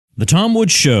The Tom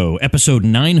Woods Show, episode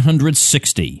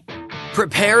 960.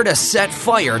 Prepare to set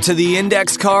fire to the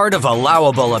index card of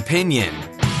allowable opinion.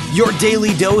 Your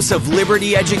daily dose of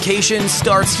liberty education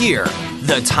starts here.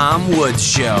 The Tom Woods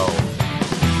Show.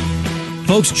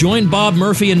 Folks, join Bob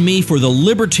Murphy and me for the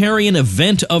libertarian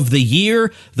event of the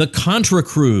year, the Contra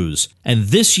Cruise. And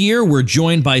this year, we're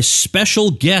joined by special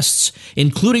guests,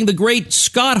 including the great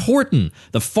Scott Horton,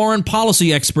 the foreign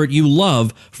policy expert you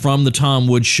love from the Tom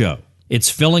Woods Show. It's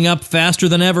filling up faster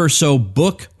than ever, so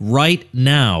book right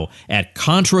now at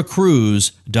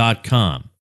ContraCruise.com.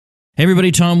 Hey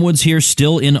everybody, Tom Woods here,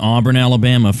 still in Auburn,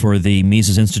 Alabama for the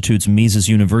Mises Institute's Mises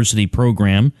University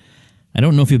program. I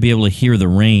don't know if you'll be able to hear the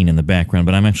rain in the background,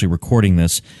 but I'm actually recording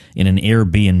this in an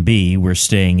Airbnb we're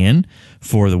staying in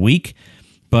for the week.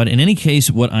 But in any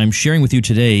case, what I'm sharing with you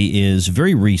today is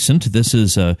very recent. This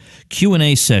is a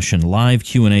Q&A session, live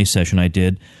Q&A session I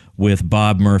did with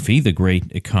Bob Murphy, the great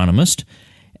economist,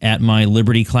 at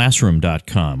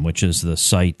mylibertyclassroom.com, which is the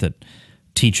site that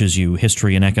teaches you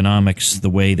history and economics the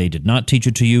way they did not teach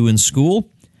it to you in school.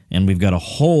 And we've got a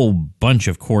whole bunch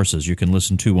of courses you can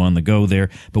listen to on the go there.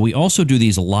 But we also do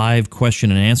these live question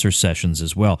and answer sessions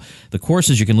as well. The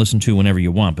courses you can listen to whenever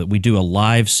you want, but we do a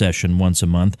live session once a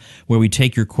month where we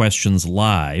take your questions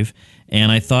live.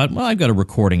 And I thought, well, I've got a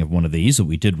recording of one of these that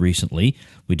we did recently.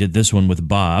 We did this one with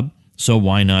Bob. So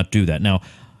why not do that? Now,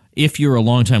 if you're a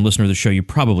longtime listener of the show, you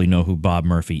probably know who Bob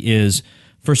Murphy is.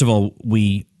 First of all,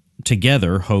 we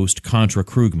together host Contra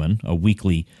Krugman, a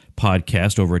weekly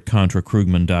podcast over at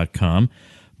ContraKrugman.com.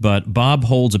 But Bob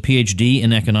holds a PhD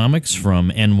in economics from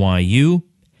NYU.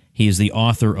 He is the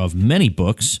author of many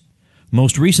books,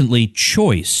 most recently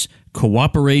Choice,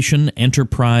 Cooperation,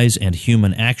 Enterprise, and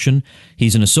Human Action.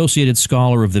 He's an associated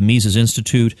scholar of the Mises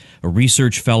Institute, a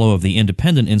research fellow of the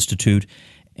Independent Institute,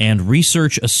 and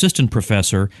research assistant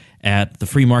professor at the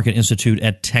Free Market Institute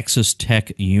at Texas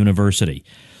Tech University.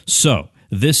 So,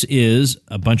 this is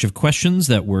a bunch of questions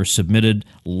that were submitted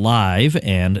live,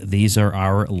 and these are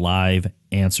our live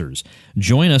answers.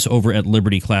 Join us over at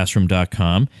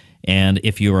libertyclassroom.com, and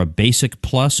if you're a Basic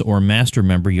Plus or Master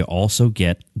member, you also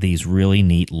get these really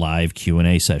neat live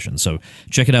Q&A sessions. So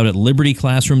check it out at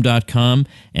libertyclassroom.com,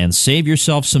 and save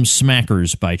yourself some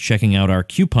smackers by checking out our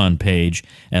coupon page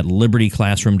at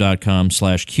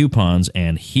libertyclassroom.com/coupons,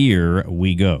 and here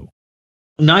we go.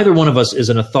 Neither one of us is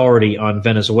an authority on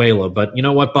Venezuela, but you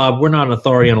know what, Bob? We're not an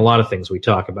authority on a lot of things we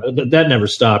talk about. That never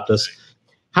stopped us.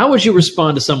 How would you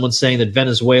respond to someone saying that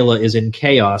Venezuela is in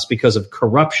chaos because of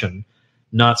corruption,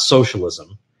 not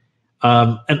socialism?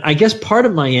 And I guess part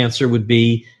of my answer would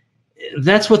be,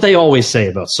 that's what they always say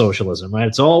about socialism, right?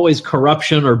 It's always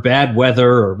corruption or bad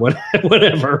weather or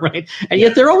whatever, right? And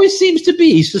yet there always seems to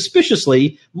be,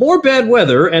 suspiciously, more bad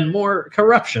weather and more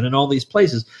corruption in all these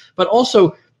places. But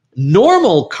also,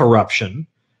 normal corruption,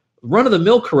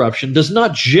 run-of-the-mill corruption, does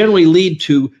not generally lead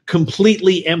to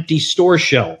completely empty store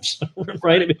shelves,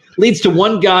 right? It leads to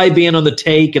one guy being on the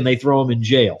take and they throw him in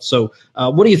jail. So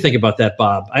what do you think about that,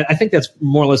 Bob? I think that's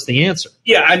more or less the answer.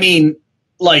 Yeah, I mean,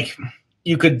 like,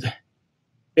 you could,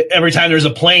 every time there's a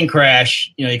plane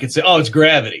crash, you know, you could say, oh, it's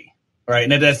gravity,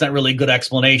 right? And that's not really a good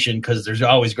explanation because there's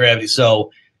always gravity.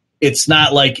 So it's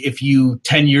not like if you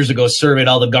 10 years ago surveyed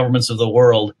all the governments of the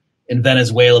world, in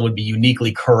Venezuela would be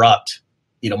uniquely corrupt,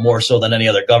 you know, more so than any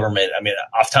other government. I mean,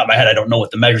 off the top of my head, I don't know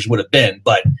what the measures would have been,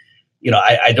 but, you know,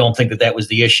 I don't think that was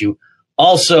the issue.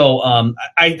 Also,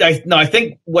 I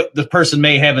think what the person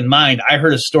may have in mind, I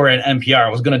heard a story on NPR. I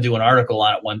was going to do an article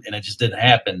on it and it just didn't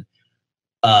happen.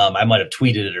 I might have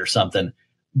tweeted it or something,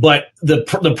 but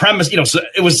the premise, you know, so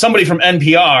it was somebody from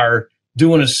NPR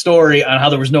doing a story on how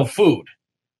there was no food.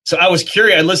 So I was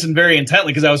curious. I listened very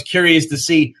intently because I was curious to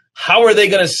see, how are they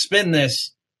going to spin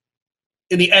this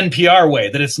in the NPR way?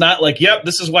 That it's not like, yep,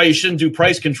 this is why you shouldn't do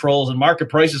price controls and market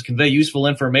prices convey useful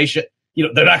information. You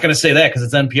know, they're not going to say that because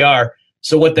it's NPR.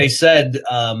 So what they said,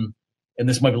 and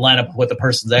this might line up with what the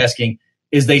person's asking,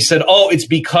 is they said, oh, it's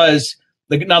because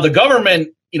now the government,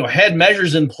 you know, had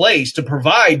measures in place to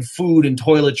provide food and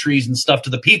toiletries and stuff to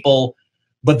the people,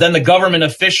 but then the government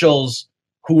officials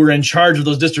who were in charge of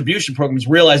those distribution programs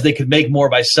realized they could make more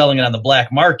by selling it on the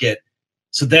black market.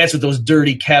 So that's what those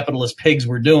dirty capitalist pigs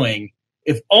were doing.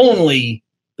 If only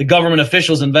the government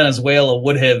officials in Venezuela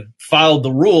would have followed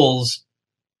the rules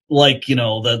like, you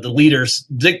know, the leaders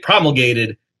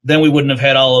promulgated, then we wouldn't have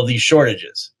had all of these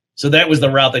shortages. So that was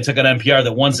the route they took on NPR,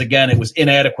 that once again, it was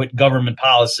inadequate government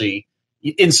policy,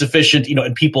 insufficient, you know,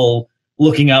 and people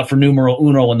looking out for numero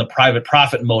uno and the private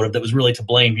profit motive that was really to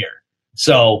blame here.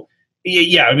 So,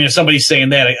 yeah, I mean, if somebody's saying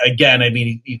that, again, I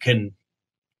mean, you can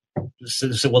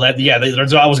say, well, that, yeah,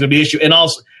 there's always going to be an issue. And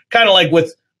also, kind of like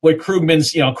with what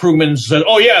Krugman said,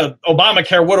 oh yeah,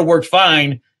 Obamacare would have worked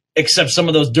fine, except some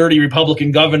of those dirty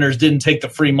Republican governors didn't take the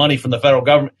free money from the federal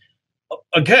government.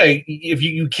 Okay, if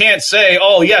you can't say,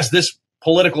 oh yes, this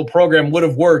political program would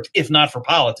have worked if not for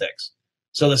politics.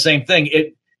 So the same thing,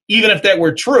 even if that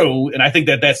were true, and I think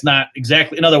that's not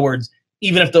exactly, in other words,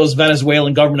 even if those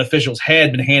Venezuelan government officials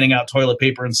had been handing out toilet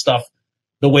paper and stuff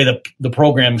the way the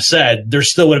program said, there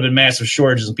still would have been massive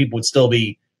shortages and people would still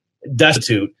be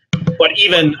destitute. But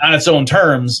even on its own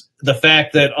terms, the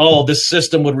fact that, this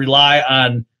system would rely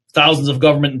on thousands of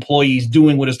government employees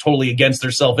doing what is totally against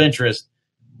their self-interest,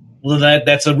 well,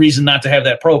 that's a reason not to have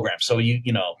that program. So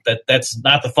that's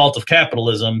not the fault of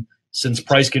capitalism, since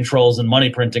price controls and money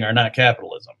printing are not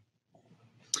capitalism.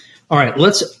 All right,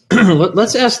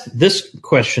 let's ask this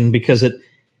question, because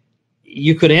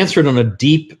you could answer it on a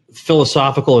deep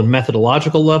philosophical and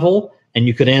methodological level, and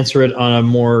you could answer it on a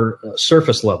more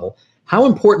surface level. How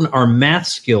important are math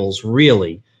skills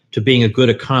really to being a good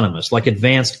economist, like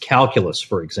advanced calculus,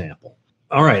 for example?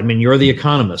 All right, I mean, you're the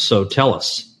economist, so tell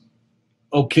us.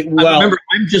 Okay, well, remember,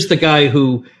 I'm just the guy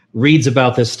who reads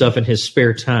about this stuff in his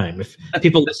spare time. If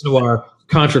people listen to our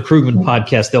Contra Krugman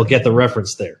podcast, they'll get the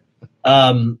reference there.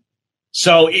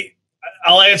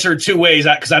 I'll answer two ways,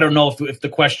 because I don't know if the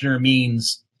questioner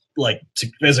means like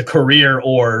as a career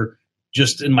or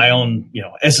just in my own,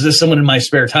 as someone in my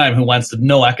spare time who wants to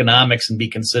know economics and be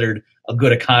considered a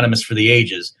good economist for the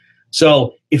ages.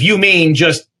 So if you mean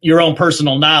just your own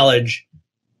personal knowledge,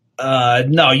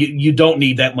 no, you don't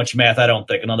need that much math, I don't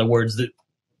think. In other words,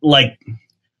 like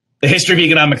the history of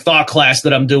economic thought class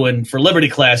that I'm doing for Liberty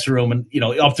Classroom and,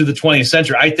 up through the 20th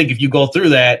century, I think if you go through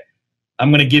that, I'm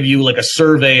going to give you like a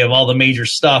survey of all the major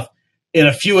stuff. In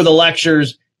a few of the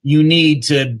lectures, you need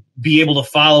to be able to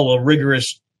follow a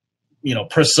rigorous,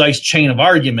 precise chain of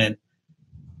argument,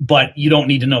 but you don't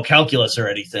need to know calculus or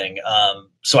anything.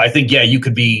 So I think, you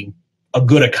could be a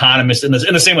good economist in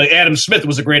the same way Adam Smith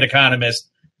was a great economist,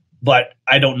 but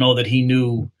I don't know that he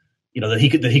knew, that he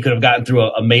could have gotten through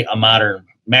a modern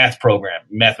math program,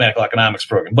 mathematical economics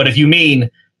program. But if you mean,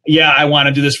 I want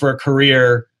to do this for a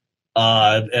career,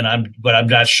 but I'm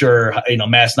not sure,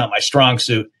 math's not my strong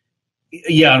suit.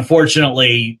 Yeah,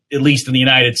 unfortunately, at least in the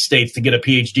United States, to get a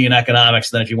PhD in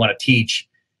economics, then if you want to teach,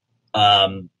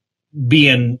 not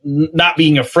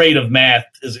being afraid of math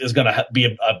is going to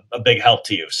be a big help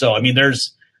to you. So, I mean, I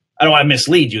don't want to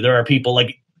mislead you. There are people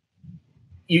like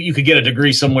you could get a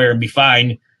degree somewhere and be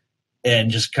fine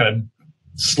and just kind of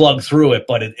slug through it,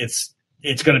 but it's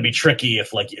going to be tricky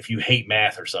if you hate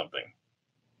math or something.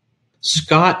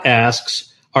 Scott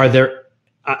asks,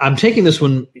 I'm taking this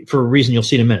one for a reason you'll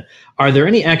see in a minute. Are there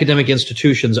any academic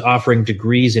institutions offering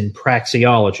degrees in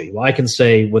praxeology? Well, I can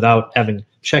say without having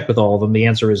checked with all of them, the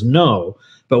answer is no.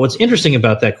 But what's interesting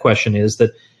about that question is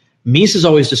that Mises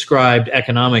always described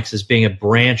economics as being a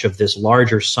branch of this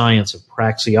larger science of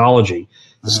praxeology,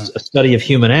 a study of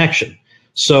human action.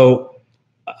 So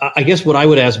I guess what I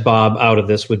would ask Bob out of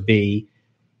this would be,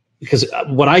 because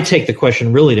what I take the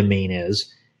question really to mean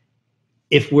is,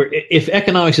 if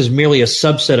economics is merely a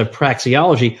subset of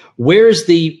praxeology, where's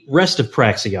the rest of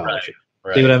praxeology?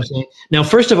 Right. See what I'm saying? Now,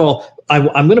 first of all,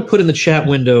 I'm going to put in the chat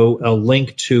window a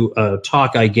link to a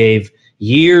talk I gave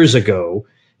years ago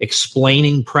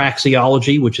explaining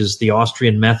praxeology, which is the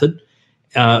Austrian method,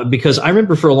 because I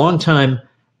remember for a long time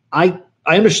I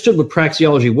understood what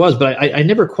praxeology was, but I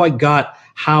never quite got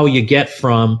how you get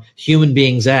from human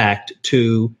beings act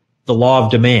to the law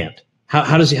of demand.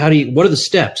 What are the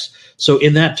steps? So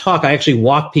in that talk, I actually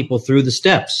walk people through the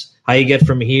steps, how you get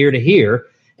from here to here.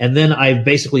 And then I've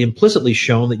basically implicitly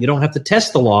shown that you don't have to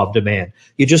test the law of demand.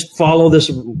 You just follow this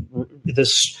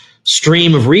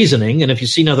stream of reasoning. And if you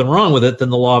see nothing wrong with it, then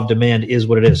the law of demand is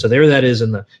what it is. So there that is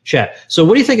in the chat. So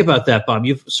what do you think about that, Bob?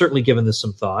 You've certainly given this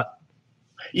some thought.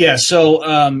 Yeah. So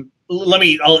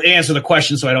I'll answer the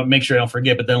question so I don't make sure I don't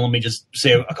forget, but then let me just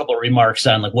say a couple of remarks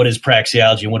on what is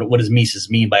praxeology and what does Mises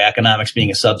mean by economics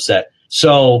being a subset.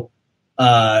 So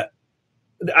I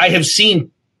have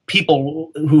seen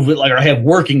people who have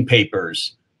working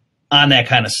papers on that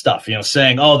kind of stuff,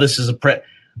 saying, oh, this is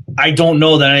I don't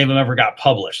know that any of them ever got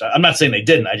published. I'm not saying they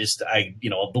didn't.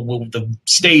 The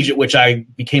stage at which I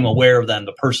became aware of them,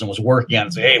 the person was working on it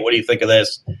and say, hey, what do you think of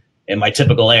this? And my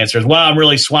typical answer is, well, I'm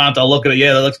really swamped. I'll look at it.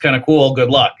 Yeah, that looks kind of cool. Good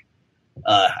luck.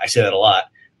 I say that a lot.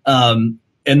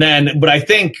 But I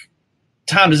think,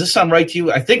 Tom, does this sound right to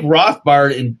you? I think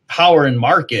Rothbard in Power and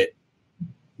Market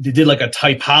did like a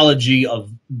typology of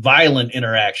violent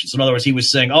interactions. In other words, he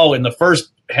was saying, in the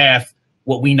first half,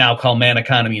 what we now call man,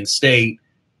 economy, and state,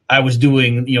 I was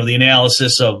doing, the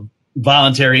analysis of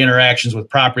voluntary interactions with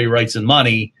property rights and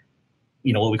money.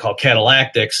 what we call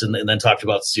catalactics, and then talked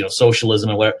about socialism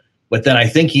and whatever. But then I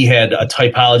think he had a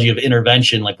typology of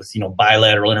intervention, like with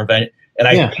bilateral intervention. And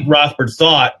I think Rothbard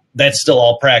thought that's still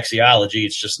all praxeology.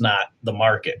 It's just not the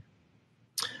market.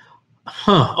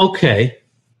 Huh. Okay.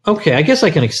 I guess I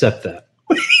can accept that.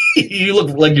 You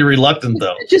look like you're reluctant,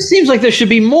 though. It just seems like there should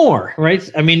be more, right?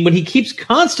 I mean, when he keeps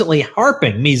constantly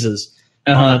harping, Mises,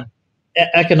 on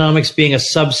economics being a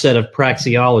subset of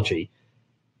praxeology,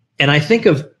 and I think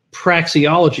of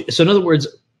praxeology. So in other words,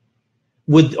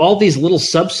 would all these little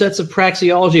subsets of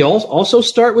praxeology also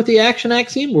start with the action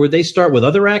axiom, or would they start with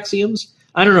other axioms?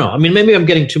 I don't know. I mean, maybe I'm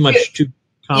getting too complicated.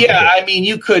 Yeah, I mean,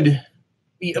 you could,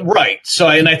 right. So,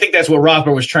 and I think that's what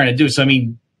Rothbard was trying to do. So, I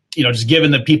mean, just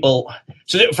given the people,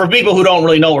 so for people who don't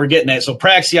really know what we're getting at, so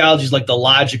praxeology is like the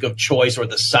logic of choice or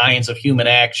the science of human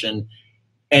action.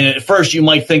 And at first you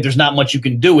might think there's not much you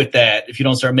can do with that if you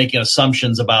don't start making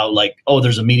assumptions about like, oh,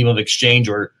 there's a medium of exchange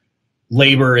or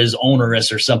labor is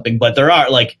onerous or something. But there are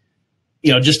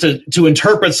just to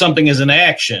interpret something as an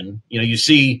action, you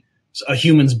see a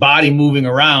human's body moving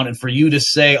around, and for you to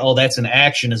say, oh, that's an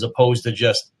action as opposed to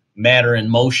just matter in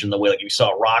motion, the way like you saw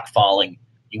a rock falling,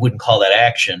 you wouldn't call that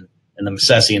action in the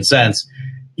Misesian sense.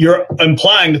 You're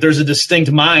implying that there's a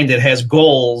distinct mind that has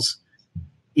goals,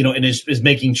 and is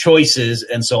making choices.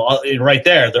 And so right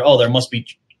there must be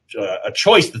a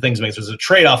choice that things make. There's a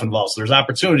trade-off involved. So there's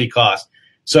opportunity cost.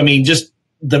 So, I mean, just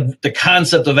the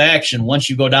concept of action, once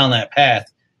you go down that path,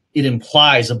 it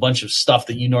implies a bunch of stuff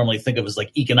that you normally think of as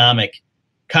like economic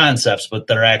concepts, but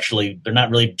they're not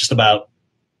really just about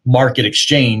market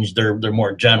exchange. They're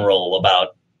more general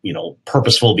about,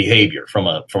 purposeful behavior from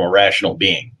a rational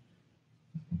being.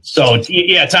 So,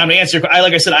 yeah, Tom, to answer,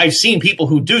 like I said, I've seen people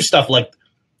who do stuff like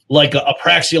a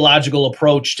praxeological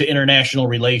approach to international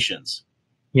relations.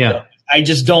 Yeah. I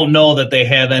just don't know that they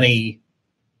have any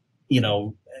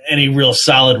real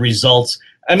solid results.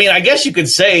 I mean, I guess you could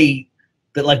say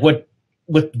that like what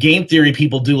game theory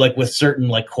people do, like with certain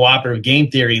like cooperative game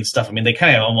theory and stuff. I mean, they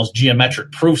kind of have almost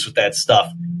geometric proofs with that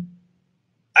stuff.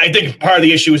 I think part of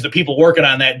the issue is the people working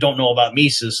on that don't know about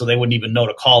Mises, so they wouldn't even know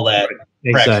to call that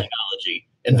praxeology,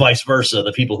 and vice versa.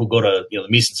 The people who go to the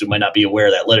Mises who might not be aware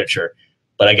of that literature.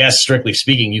 But I guess strictly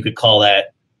speaking, you could call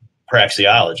that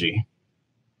praxeology.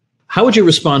 How would you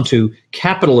respond to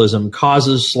capitalism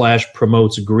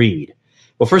causes/promotes greed?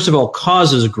 Well, first of all,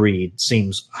 causes greed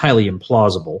seems highly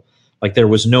implausible. Like there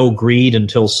was no greed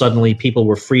until suddenly people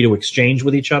were free to exchange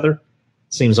with each other.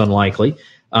 Seems unlikely.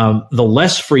 The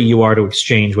less free you are to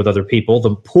exchange with other people,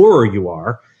 the poorer you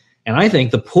are. And I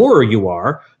think the poorer you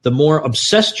are, the more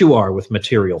obsessed you are with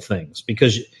material things,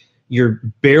 because you're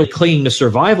barely clinging to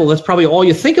survival. That's probably all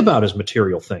you think about is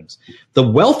material things. The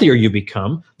wealthier you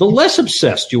become, the less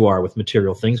obsessed you are with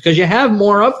material things because you have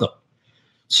more of them.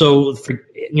 So,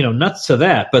 nuts to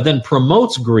that. But then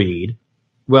promotes greed.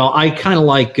 Well, I kind of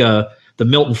like the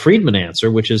Milton Friedman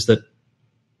answer, which is that,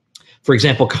 for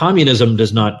example, communism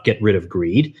does not get rid of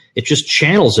greed. It just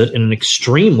channels it in an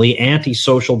extremely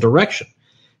antisocial direction.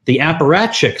 The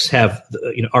apparatchiks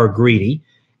are greedy,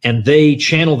 and they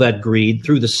channel that greed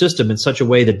through the system in such a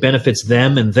way that benefits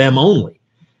them and them only.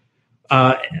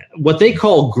 What they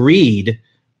call greed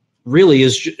really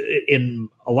is, in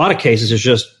a lot of cases, is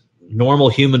just normal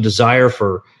human desire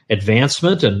for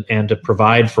advancement and to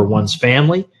provide for one's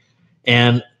family.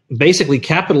 And basically,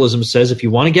 capitalism says if you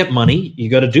want to get money, you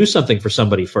got to do something for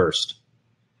somebody first.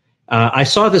 I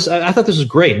saw this. I thought this was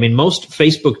great. I mean, most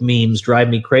Facebook memes drive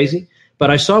me crazy,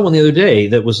 but I saw one the other day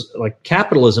that was like,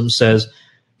 capitalism says,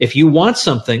 if you want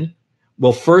something,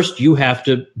 well, first you have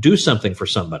to do something for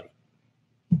somebody.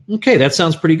 Okay, that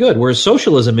sounds pretty good. Whereas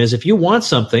socialism is, if you want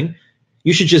something,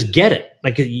 you should just get it.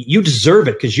 Like, you deserve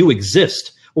it because you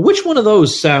exist. Well, which one of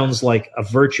those sounds like a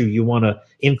virtue you want to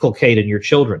inculcate in your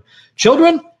children?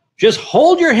 Children, just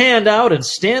hold your hand out and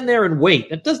stand there and wait.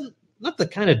 That not the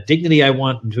kind of dignity I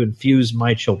want to infuse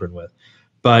my children with.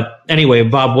 But anyway,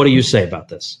 Bob, what do you say about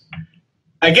this?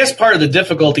 I guess part of the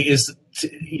difficulty is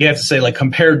you have to say, like,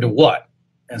 compared to what?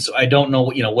 And so I don't know,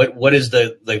 what is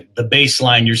the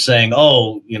baseline you're saying,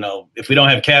 if we don't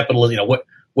have capital,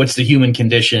 what's the human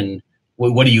condition?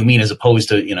 What do you mean, as opposed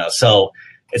to, so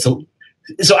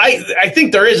I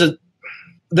think there's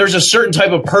a certain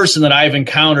type of person that I've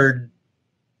encountered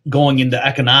going into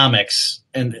economics,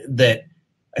 and that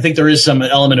I think there is some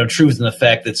element of truth in the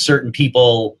fact that certain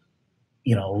people,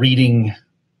 reading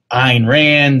Ayn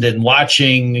Rand and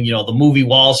watching, the movie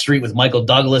Wall Street with Michael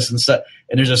Douglas and stuff.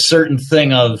 And there's a certain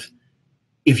thing of,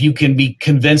 if you can be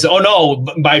convinced,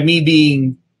 by me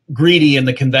being greedy in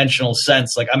the conventional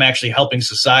sense, like I'm actually helping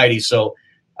society, so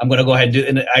I'm going to go ahead and do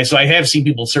it. And so I have seen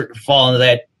people fall into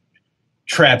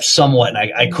trapped somewhat.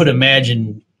 And I could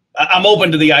imagine, I'm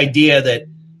open to the idea that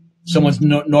someone's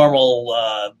normal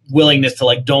willingness to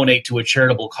like donate to a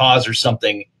charitable cause or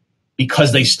something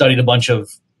because they studied a bunch of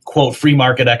quote free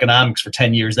market economics for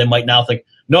 10 years, they might now think,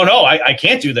 no, I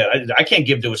can't do that. I can't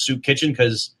give to a soup kitchen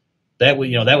because that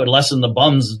would lessen the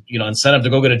bums, incentive to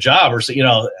go get a job or so,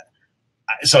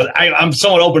 So I'm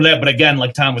somewhat open to that. But again,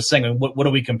 like Tom was saying, what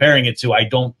are we comparing it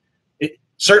to?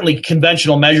 Certainly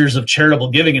conventional measures of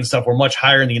charitable giving and stuff were much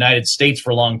higher in the United States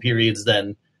for long periods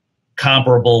than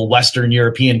comparable Western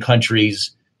European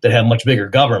countries that have much bigger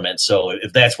governments. So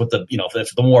if that's what if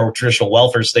that's the more traditional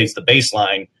welfare states, the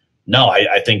baseline, no,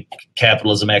 I think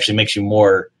capitalism actually makes you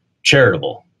more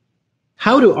charitable.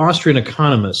 How do Austrian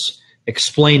economists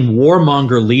explain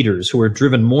warmonger leaders who are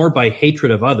driven more by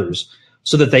hatred of others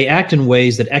so that they act in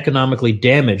ways that economically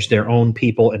damage their own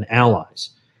people and allies?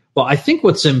 Well, I think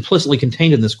what's implicitly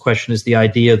contained in this question is the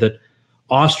idea that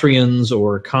Austrians,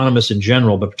 or economists in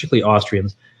general, but particularly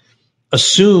Austrians,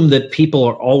 assume that people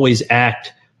are always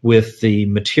act with the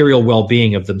material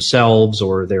well-being of themselves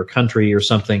or their country or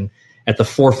something at the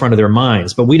forefront of their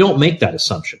minds. But we don't make that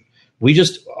assumption. We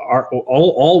just are,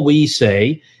 all we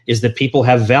say is that people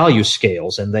have value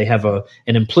scales and they have an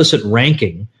implicit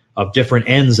ranking of different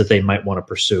ends that they might want to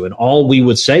pursue. And all we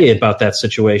would say about that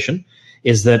situation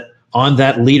is that on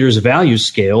that leader's value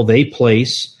scale, they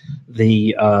place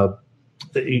the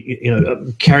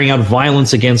carrying out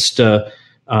violence against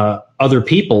other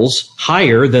peoples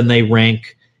higher than they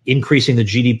rank increasing the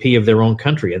GDP of their own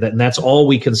country. And that's all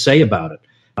we can say about it.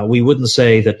 We wouldn't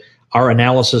say that our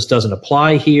analysis doesn't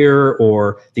apply here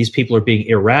or these people are being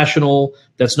irrational.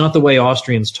 That's not the way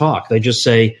Austrians talk. They just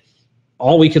say,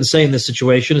 all we can say in this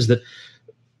situation is that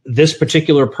this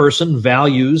particular person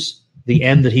values the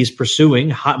end that he's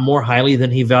pursuing more highly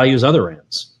than he values other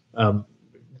ends.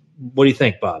 What do you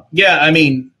think, Bob? Yeah, I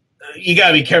mean, you got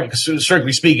to be careful because,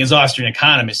 strictly speaking, as Austrian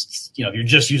economists, if you're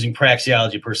just using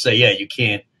praxeology per se, you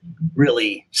can't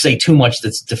really say too much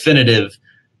that's definitive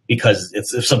because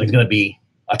if something's going to be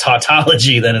a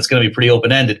tautology, then it's going to be pretty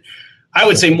open-ended. I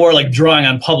would say more like drawing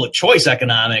on public choice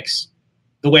economics.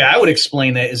 The way I would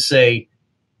explain that is say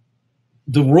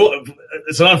the rule.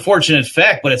 It's an unfortunate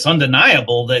fact, but it's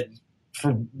undeniable that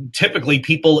for typically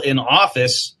people in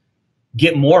office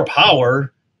get more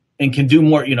power and can do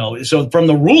more. So from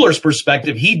the ruler's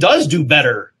perspective, he does do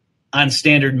better on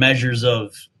standard measures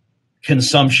of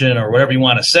consumption or whatever you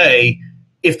want to say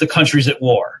if the country's at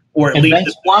war, or at least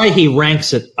that's why he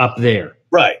ranks it up there.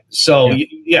 Right. So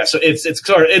so it's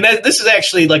sort of, and this is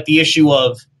actually like the issue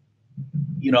of,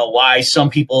 why some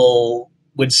people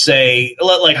would say,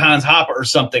 like Hans Hoppe or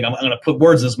something. I'm going to put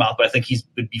words in his mouth, but I think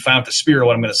would be fine with the spirit of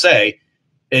what I'm going to say.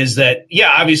 Is that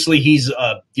obviously he's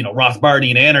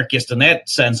Rothbardian anarchist in that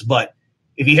sense, but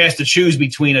if he has to choose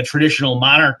between a traditional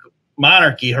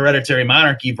monarchy, hereditary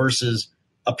monarchy versus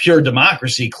a pure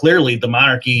democracy, clearly the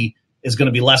monarchy is going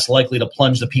to be less likely to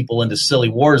plunge the people into silly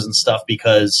wars and stuff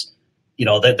because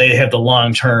that they have the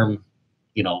long-term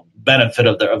benefit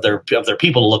of their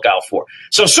people to look out for.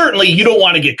 So certainly you don't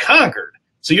want to get conquered.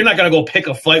 So you're not going to go pick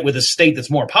a fight with a state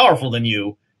that's more powerful than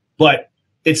you, but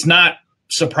it's not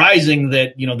surprising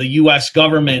that the U.S.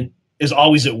 government is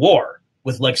always at war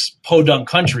with like podunk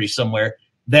countries somewhere.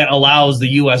 That allows the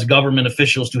U.S. government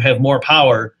officials to have more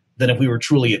power than if we were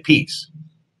truly at peace.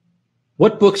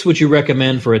 What books would you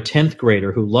recommend for a 10th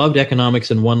grader who loved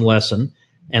economics in one lesson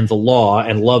and the law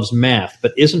and loves math,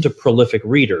 but isn't a prolific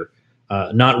reader,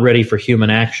 not ready for human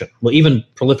action? Well, even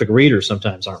prolific readers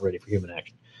sometimes aren't ready for human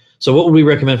action. So what would we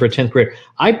recommend for a 10th grader?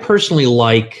 I personally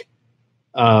like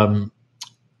How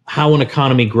an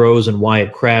Economy Grows and Why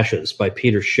It Crashes by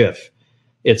Peter Schiff.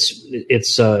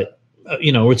 It's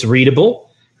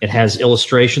readable. It has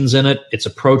illustrations in it. It's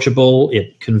approachable.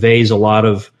 It conveys a lot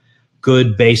of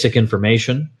good basic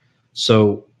information.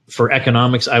 So for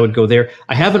economics, I would go there.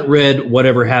 I haven't read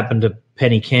Whatever Happened to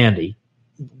Penny Candy,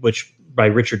 which by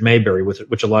Richard Maybury,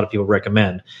 which a lot of people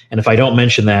recommend. And if I don't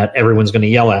mention that, everyone's going to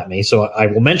yell at me. So I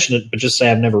will mention it, but just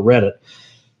say I've never read it.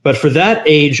 But for that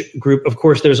age group, of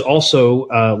course, there's also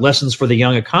Lessons for the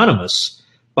Young Economists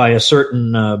by a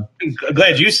certain... I'm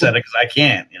glad you said it because I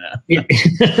can't.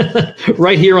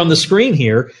 Right here on the screen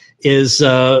here is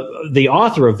the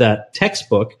author of that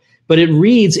textbook. But it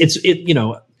reads,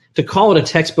 to call it a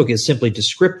textbook is simply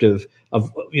descriptive of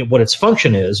what its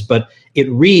function is, but it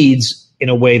reads in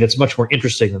a way that's much more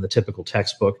interesting than the typical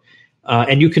textbook.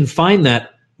 And you can find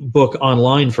that book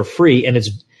online for free, and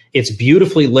it's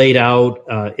beautifully laid out.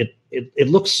 It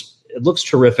looks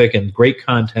terrific and great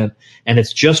content, and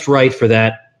it's just right for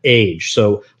that age.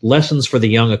 So lessons for the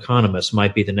young economist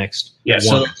might be the next Yeah,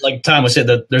 one. so like Tom was said,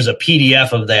 that there's a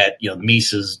PDF of that.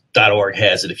 Mises.org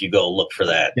has it if you go look for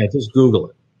that. Yeah, just Google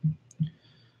it.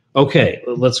 Okay,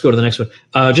 let's go to the next one.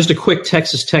 Just a quick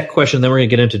Texas Tech question, then we're going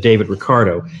to get into David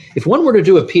Ricardo. If one were to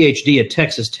do a PhD at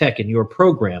Texas Tech in your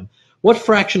program, what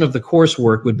fraction of the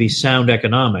coursework would be sound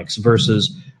economics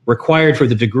versus required for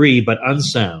the degree but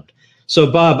unsound? So,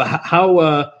 Bob,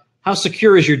 how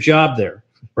secure is your job there?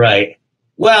 Right.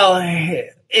 Well,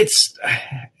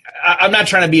 I'm not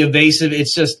trying to be evasive.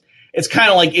 It's kind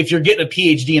of like if you're getting a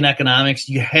PhD in economics,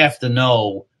 you have to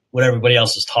know what everybody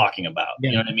else is talking about.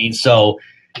 Yeah. You know what I mean? So,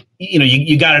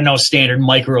 you got to know standard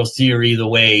micro theory the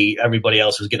way everybody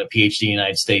else who's getting a PhD in the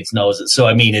United States knows it. So,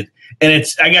 I mean, I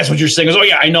guess what you're saying is, oh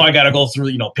yeah, I know I got to go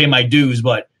through, pay my dues,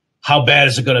 but how bad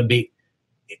is it going to be?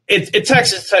 It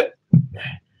Texas Tech,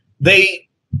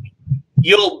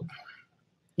 you'll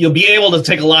be able to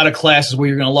take a lot of classes where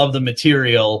you're going to love the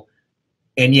material.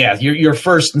 And yeah, your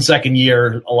first and second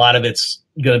year, a lot of it's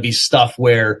going to be stuff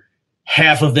where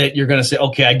half of it, you're going to say,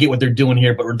 okay, I get what they're doing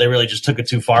here, but they really just took it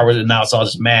too far with it. Now it's all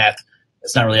just math.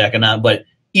 It's not really economic, but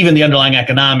even the underlying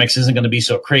economics isn't going to be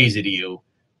so crazy to you.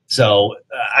 So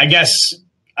I guess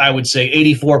I would say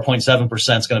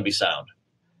 84.7% is going to be sound.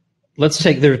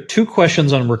 There are two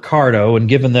questions on Ricardo, and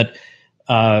given that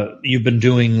you've been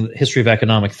doing history of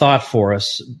economic thought for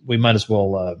us, we might as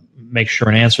well make sure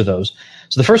and answer those.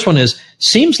 So the first one is,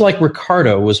 seems like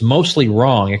Ricardo was mostly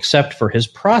wrong except for his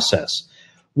process.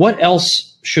 What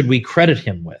else should we credit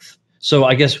him with? So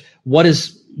I guess what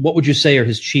would you say are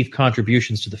his chief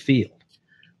contributions to the field?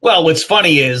 Well, what's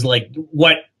funny is like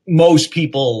what most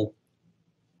people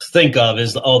think of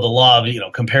is the law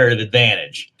of comparative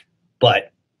advantage,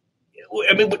 but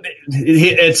I mean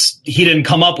he didn't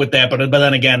come up with that, but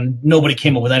then again, nobody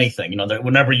came up with anything.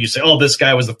 Whenever you say, oh, this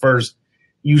guy was the first,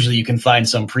 usually you can find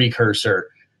some precursor.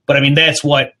 But I mean that's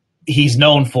what he's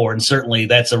known for, and certainly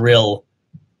that's a real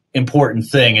important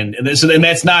thing, and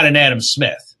that's not an Adam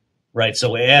Smith, right?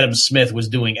 So Adam Smith was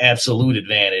doing absolute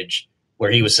advantage, where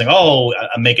he was saying, "Oh,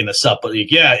 I'm making this up, but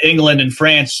yeah, England and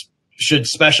France should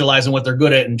specialize in what they're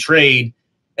good at and trade,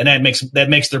 and that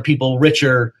makes their people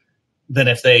richer than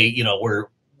if they,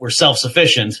 were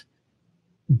self-sufficient."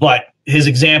 But his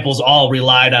examples all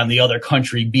relied on the other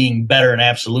country being better in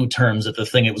absolute terms at the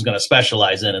thing it was going to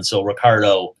specialize in, and so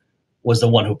Ricardo was the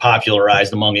one who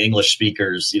popularized among English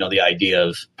speakers, the idea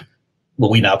of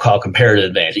what we now call comparative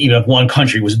advantage. Even if one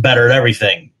country was better at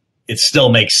everything, it still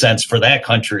makes sense for that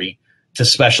country to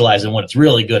specialize in what it's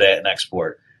really good at and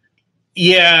export.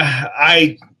 Yeah,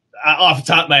 I off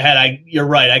the top of my head, you're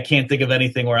right. I can't think of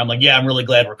anything where I'm like, yeah, I'm really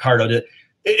glad Ricardo did.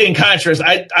 In contrast,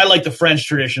 I like the French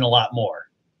tradition a lot more.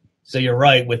 So you're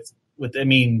right I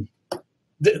mean,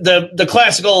 the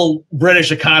classical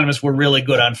British economists were really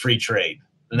good on free trade.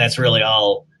 And that's really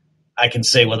all I can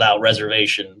say without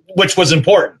reservation, which was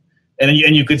important. And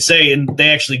you could say, and they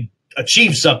actually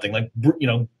achieved something like,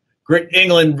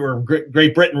 England or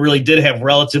Great Britain really did have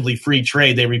relatively free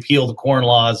trade. They repealed the Corn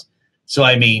Laws. So,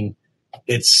 I mean,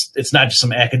 it's not just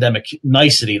some academic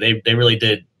nicety. They really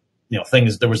did,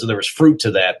 things, there was fruit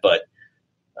to that. But,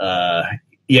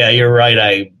 yeah, you're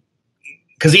right.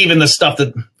 Because even the stuff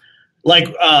that, like,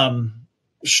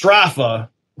 Straffa,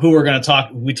 who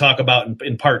we talk about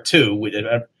in part 2.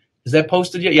 Is that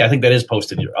posted yet? Yeah, I think that is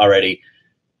posted already.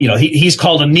 He's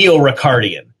called a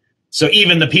neo-Ricardian. So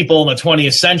even the people in the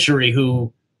 20th century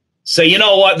who say, you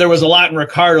know what, there was a lot in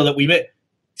Ricardo that we made.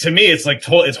 To me, it's like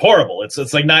it's horrible. It's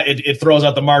like not. It throws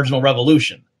out the marginal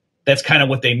revolution. That's kind of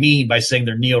what they mean by saying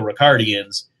they're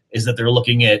neo-Ricardians, is that they're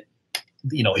looking at,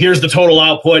 here's the total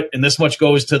output, and this much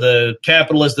goes to the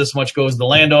capitalists, this much goes to the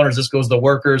landowners, this goes to the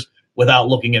workers, without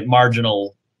looking at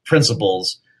marginal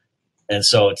principles. And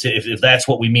so if that's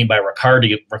what we mean by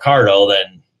Ricardo,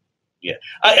 then yeah,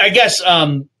 I guess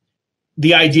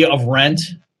the idea of rent,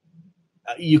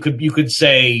 you could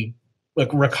say like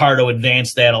Ricardo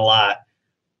advanced that a lot,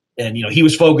 and he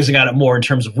was focusing on it more in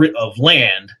terms of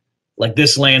land, like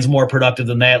this land's more productive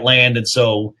than that land, and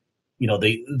so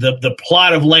the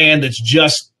plot of land that's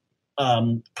just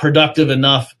productive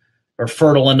enough or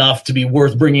fertile enough to be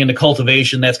worth bringing into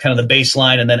cultivation, that's kind of the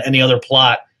baseline, and then any other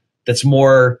plot that's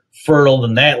more fertile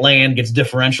than that land gets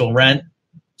differential rent.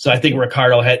 So I think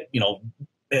Ricardo had,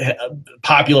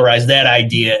 popularized that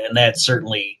idea, and that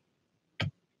certainly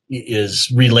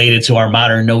is related to our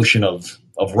modern notion of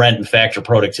rent and factor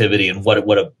productivity and what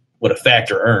a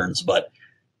factor earns. But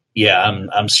yeah,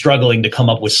 I'm struggling to come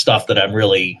up with stuff that I'm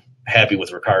really happy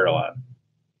with Ricardo on.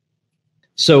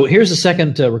 So here's the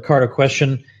second Ricardo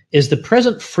question. Is the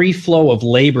present free flow of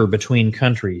labor between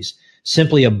countries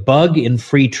simply a bug in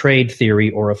free trade theory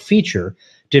or a feature?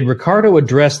 Did Ricardo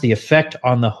address the effect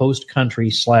on the host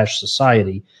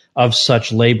country/society of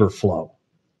such labor flow?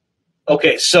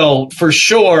 Okay, so for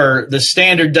sure, the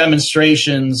standard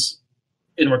demonstrations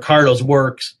in Ricardo's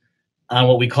works on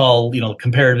what we call,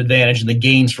 comparative advantage and the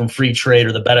gains from free trade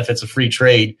or the benefits of free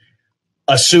trade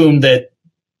assume that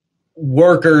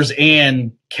workers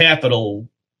and capital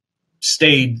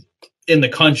stayed in the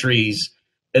countries,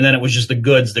 and then it was just the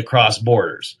goods that crossed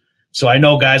borders. So I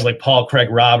know guys like Paul Craig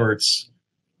Roberts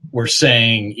were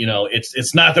saying,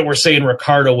 it's not that we're saying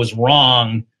Ricardo was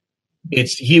wrong.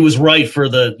 He was right for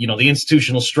the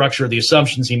institutional structure, the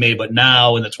assumptions he made, but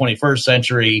now in the 21st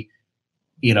century,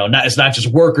 it's not just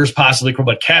workers possibly,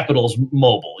 but capital's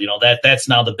mobile. That's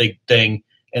now the big thing,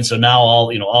 and so now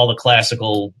all the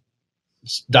classical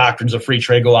doctrines of free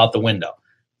trade go out the window.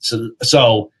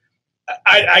 So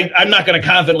I'm not going to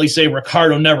confidently say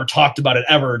Ricardo never talked about it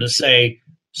ever to say,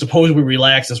 suppose we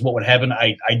relax this, what would happen?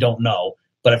 I don't know,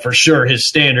 but for sure his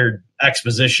standard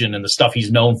exposition and the stuff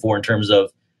he's known for in terms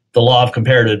of the law of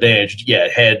comparative advantage,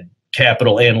 had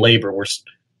capital and labor were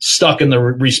stuck in the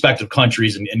respective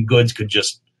countries, and goods could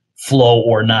just flow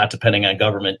or not depending on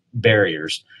government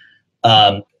barriers.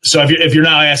 So if you're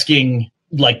now asking,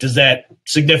 like, does that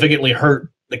significantly hurt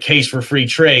the case for free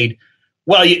trade?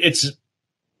 Well,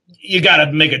 you got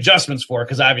to make adjustments for it,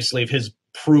 because obviously if his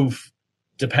proof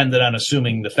depended on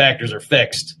assuming the factors are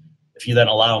fixed, if you then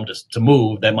allow him to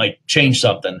move, that might change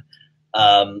something.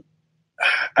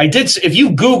 If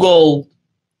you Google,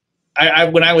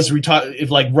 when I was if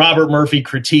like Robert Murphy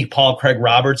critique Paul Craig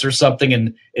Roberts or something,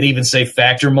 and it even say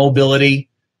factor mobility,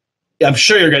 I'm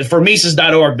sure you're going to, for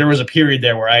Mises.org, there was a period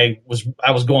there where I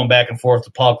was going back and forth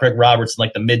with Paul Craig Roberts in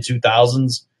like the mid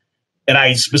 2000s, and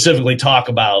I specifically talk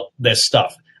about this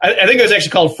stuff. I think it was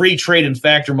actually called Free Trade and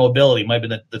Factor Mobility, might have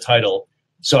been the title.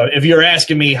 So if you're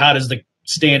asking me how does the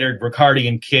standard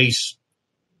Ricardian case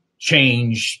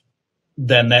change,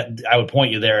 then that I would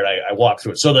point you there, and I walk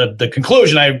through it. So the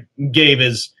conclusion I gave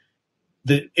is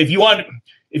that if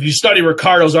you study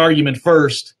Ricardo's argument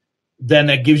first, then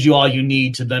that gives you all you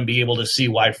need to then be able to see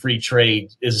why free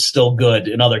trade is still good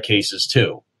in other cases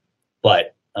too.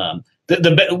 But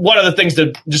one of the things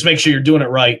to just make sure you're doing it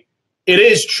right, it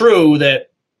is true that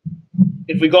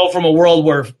if we go from a world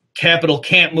where capital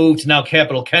can't move to now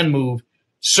capital can move,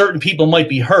 certain people might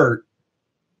be hurt.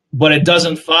 But it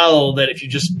doesn't follow that if you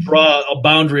just draw a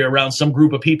boundary around some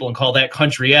group of people and call that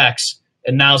country X,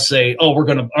 and now say, oh, we're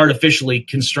going to artificially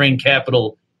constrain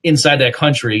capital inside that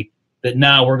country, that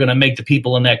now we're going to make the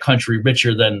people in that country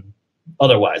richer than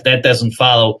otherwise. That doesn't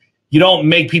follow. You don't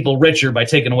make people richer by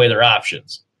taking away their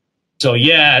options. So,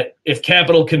 if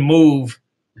capital can move,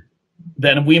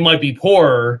 then we might be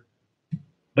poorer,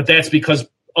 but that's because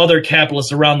other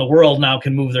capitalists around the world now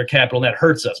can move their capital, and that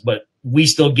hurts us. But we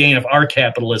still gain if our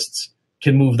capitalists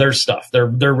can move their stuff.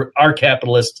 Our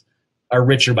capitalists are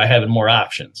richer by having more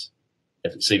options.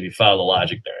 If you follow the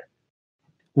logic there.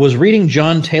 Was reading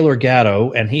John Taylor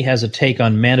Gatto, and he has a take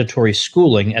on mandatory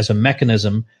schooling as a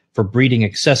mechanism for breeding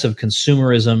excessive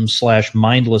consumerism /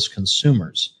 mindless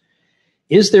consumers.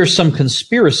 Is there some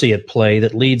conspiracy at play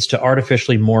that leads to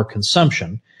artificially more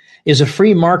consumption? Is a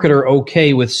free marketer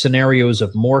okay with scenarios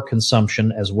of more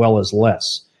consumption as well as less?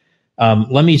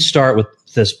 Let me start with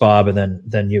this, Bob, and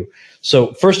then you.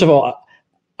 So first of all,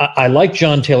 I like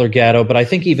John Taylor Gatto, but I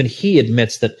think even he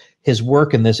admits that his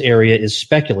work in this area is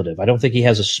speculative. I don't think he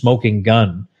has a smoking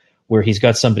gun where he's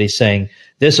got somebody saying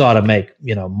this ought to make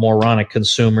moronic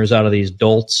consumers out of these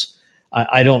dolts.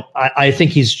 I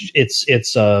think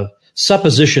it's a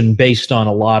supposition based on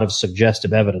a lot of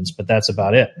suggestive evidence, but that's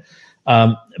about it.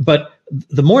 But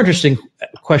the more interesting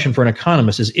question for an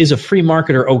economist is a free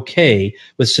marketer okay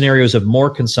with scenarios of more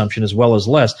consumption as well as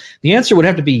less? The answer would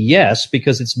have to be yes,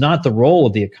 because it's not the role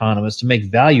of the economist to make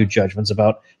value judgments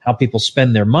about how people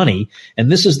spend their money.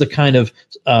 And this is the kind of,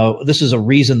 this is a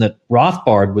reason that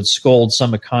Rothbard would scold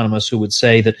some economists who would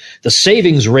say that the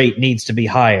savings rate needs to be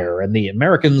higher and the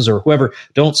Americans or whoever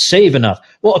don't save enough.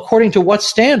 Well, according to what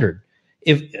standard?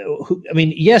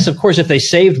 Yes, of course, if they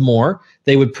saved more,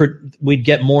 we'd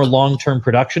get more long-term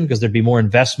production because there'd be more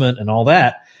investment and all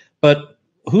that. But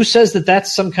who says that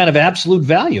that's some kind of absolute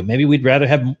value? Maybe we'd rather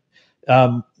have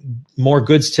more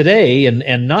goods today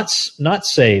and not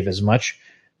save as much.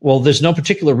 Well, there's no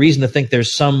particular reason to think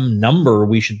there's some number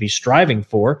we should be striving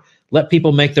for. Let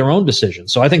people make their own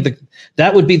decisions. So I think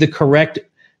that would be the correct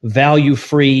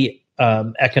value-free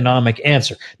economic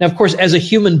answer. Now, of course, as a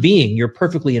human being, you're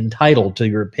perfectly entitled to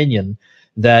your opinion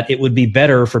that it would be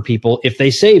better for people if they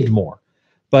saved more.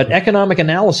 But economic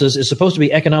analysis is supposed to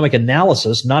be economic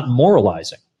analysis, not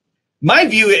moralizing. My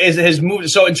view is it has moved.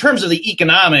 So in terms of the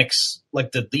economics,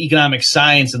 like the economic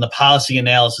science and the policy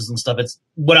analysis and stuff, it's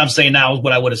what I'm saying now is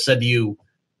what I would have said to you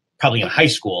probably in high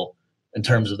school in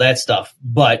terms of that stuff.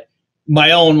 But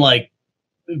my own like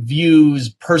views,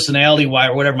 personality wise,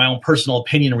 or whatever, my own personal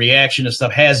opinion and reaction to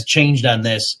stuff has changed on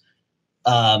this.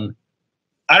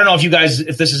 I don't know if you guys,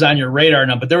 if this is on your radar or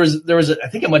not, but there was I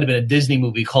think it might have been a Disney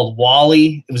movie called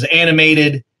Wall-E. It was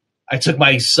animated. I took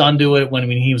my son to it when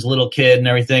he was a little kid and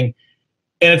everything.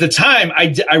 And at the time,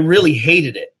 I really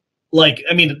hated it. Like,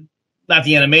 I mean, not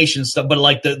the animation stuff, but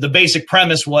like the basic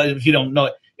premise was, if you don't know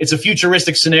it, it's a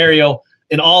futuristic scenario,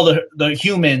 and all the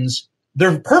humans,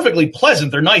 they're perfectly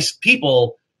pleasant. They're nice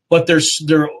people, but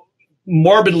they're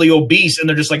morbidly obese, and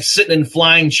they're just like sitting in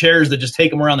flying chairs that just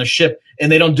take them around the ship,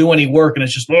 and they don't do any work, and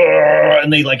it's just,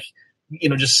 and they like,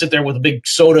 just sit there with big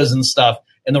sodas and stuff,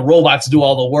 and the robots do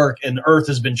all the work, and the Earth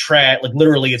has been trashed. Like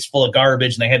literally, it's full of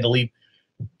garbage, and they had to leave.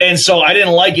 And so I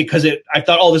didn't like it because I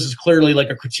thought, oh, this is clearly like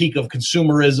a critique of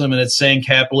consumerism, and it's saying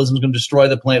capitalism is going to destroy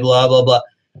the planet, blah, blah, blah.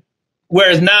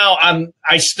 Whereas now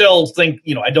I still think,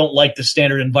 I don't like the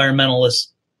standard environmentalist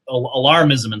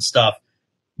alarmism and stuff.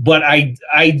 But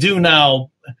I do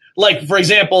now, like, for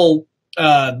example,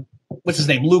 what's his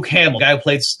name? Luke Hamill, the guy who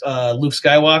played Luke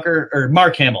Skywalker, or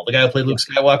Mark Hamill, the guy who played Luke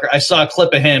Skywalker. I saw a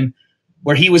clip of him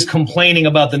where he was complaining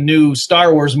about the new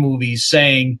Star Wars movies,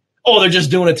 saying, oh, they're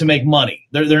just doing it to make money.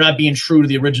 They're not being true to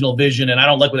the original vision, and I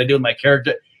don't like what they do with my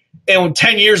character. And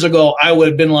 10 years ago, I would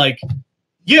have been like,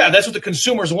 yeah, that's what the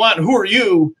consumers want. Who are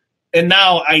you? And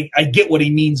now I get what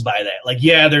he means by that. Like,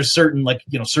 yeah, there's certain, like,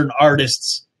 certain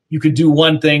artists, you could do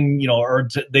one thing, or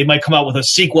they might come out with a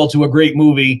sequel to a great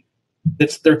movie.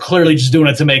 They're clearly just doing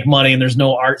it to make money, and there's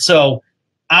no art. So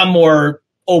I'm more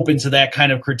open to that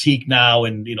kind of critique now.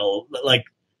 And, like,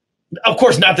 of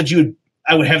course, not that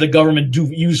I would have the government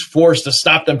use force to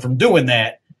stop them from doing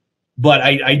that. But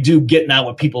I do get now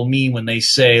what people mean when they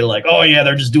say, like, oh, yeah,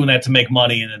 they're just doing that to make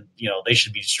money, and they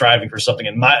should be striving for something.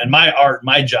 In my art,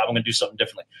 my job, I'm going to do something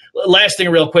differently. Last thing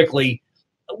real quickly,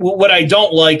 what I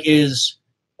don't like is,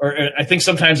 or I think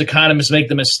sometimes economists make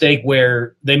the mistake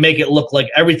where they make it look like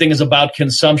everything is about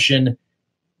consumption.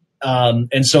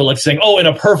 And so like saying, oh, in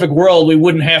a perfect world, we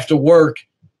wouldn't have to work,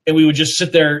 and we would just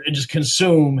sit there and just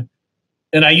consume.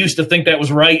 And I used to think that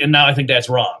was right, and now I think that's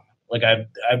wrong. Like I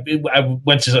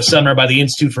went to a seminar by the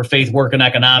Institute for Faith, Work, and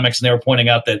Economics, and they were pointing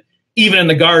out that even in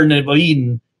the Garden of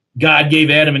Eden, God gave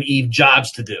Adam and Eve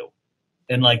jobs to do.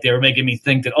 And like they were making me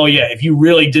think that, oh, yeah, if you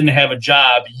really didn't have a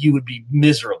job, you would be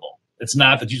miserable. It's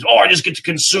not that I just get to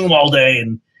consume all day,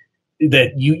 and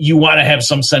that you want to have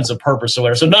some sense of purpose or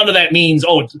whatever. So none of that means,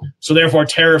 oh, so therefore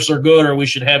tariffs are good, or we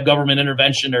should have government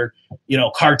intervention, or,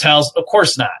 cartels. Of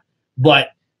course not. But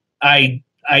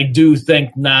I do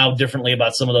think now differently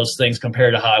about some of those things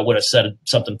compared to how I would have said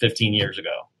something 15 years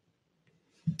ago.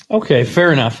 Okay,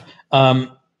 fair enough.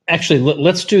 Actually,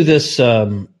 let's do this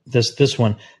this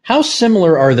one. How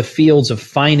similar are the fields of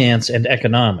finance and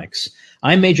economics?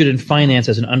 I majored in finance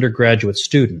as an undergraduate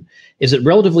student. Is it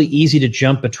relatively easy to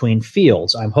jump between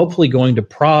fields? I'm hopefully going to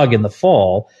Prague in the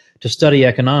fall to study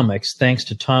economics, thanks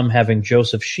to Tom having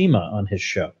Joseph Shima on his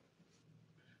show.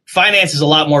 Finance is a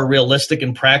lot more realistic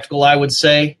and practical, I would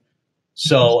say.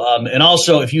 So, and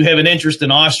also, if you have an interest in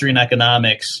Austrian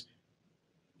economics,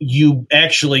 you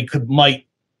actually might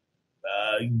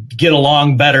get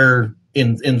along better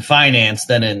in finance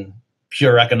than in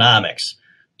pure economics.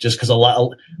 Just because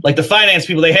like the finance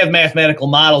people, they have mathematical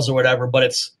models or whatever, but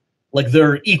it's like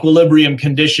their equilibrium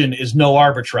condition is no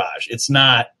arbitrage. It's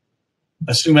not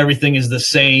assume everything is the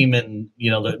same and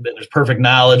there's perfect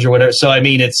knowledge or whatever. So I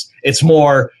mean, it's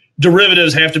more.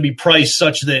 Derivatives have to be priced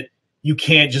such that you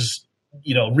can't just,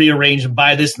 rearrange and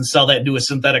buy this and sell that and do a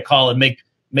synthetic call and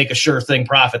make a sure thing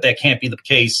profit. That can't be the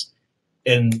case.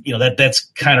 And, that's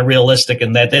kind of realistic,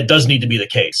 and that does need to be the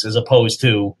case, as opposed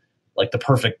to like the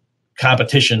perfect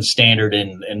competition standard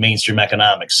in mainstream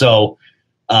economics. So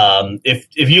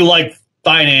if you like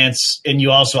finance and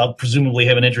you also presumably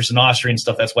have an interest in Austrian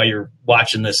stuff, that's why you're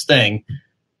watching this thing,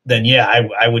 then yeah,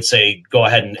 I would say go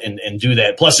ahead and do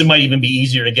that. Plus, it might even be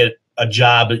easier to get a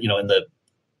job,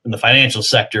 in the financial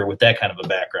sector with that kind of a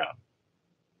background.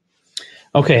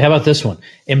 Okay, how about this one?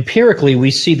 Empirically, we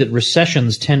see that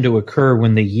recessions tend to occur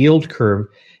when the yield curve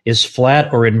is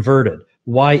flat or inverted.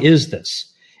 Why is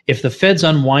this? If the Fed's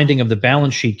unwinding of the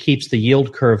balance sheet keeps the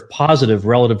yield curve positive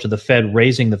relative to the Fed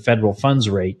raising the federal funds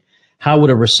rate, how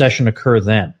would a recession occur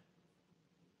then?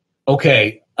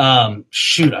 Okay,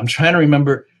 shoot, I'm trying to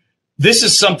remember. This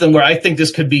is something where I think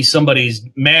this could be somebody's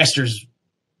master's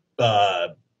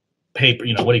paper.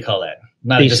 What do you call that?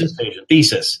 Not thesis. A dissertation.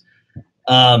 Thesis.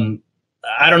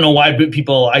 I don't know why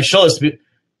people. I show this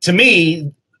to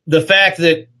me. The fact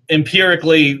that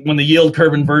empirically, when the yield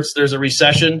curve inverts, there's a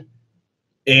recession,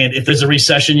 and if there's a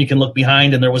recession, you can look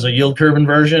behind, and there was a yield curve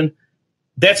inversion.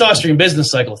 That's Austrian business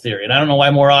cycle theory, and I don't know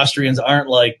why more Austrians aren't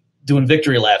like doing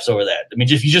victory laps over that. I mean,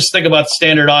 if you just think about the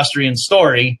standard Austrian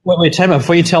story. Wait, time out.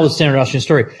 Before you tell the standard Austrian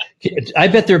story, I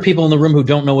bet there are people in the room who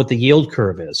don't know what the yield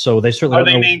curve is. So they certainly Are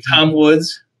they named Tom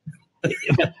Woods?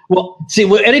 Well,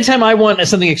 see, anytime I want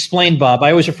something explained, Bob, I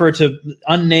always refer to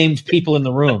unnamed people in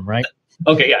the room, right?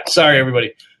 Okay, yeah. Sorry,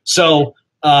 everybody. So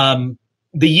the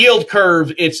yield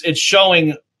curve, it's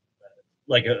showing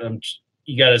like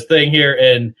you got his thing here,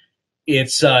 and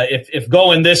it's if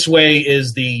going this way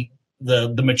is the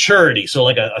maturity, so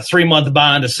like a 3-month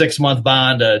bond, a 6-month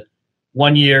bond, a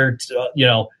 1 year,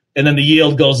 and then the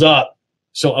yield goes up.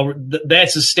 So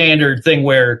that's a standard thing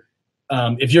where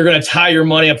if you're going to tie your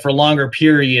money up for a longer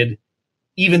period,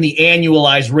 even the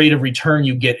annualized rate of return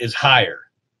you get is higher.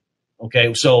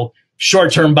 Okay, so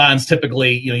short-term bonds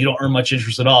typically, you don't earn much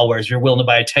interest at all, whereas you're willing to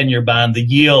buy a 10-year bond, the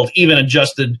yield, even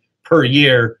adjusted per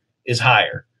year, is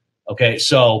higher. Okay,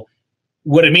 so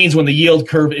what it means when the yield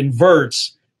curve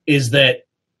inverts is that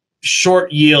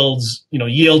short yields,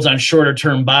 yields on shorter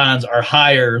term bonds are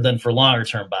higher than for longer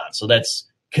term bonds. So that's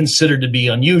considered to be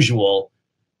unusual.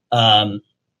 And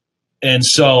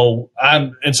so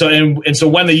when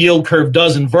the yield curve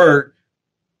does invert,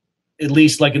 at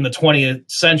least like in the 20th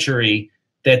century,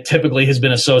 that typically has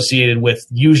been associated with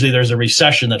usually there's a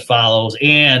recession that follows.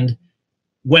 And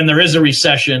when there is a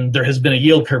recession, there has been a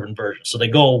yield curve inversion. So they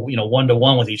go,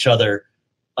 1-to-1 with each other.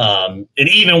 And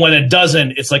even when it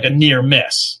doesn't, it's like a near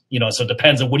miss, so it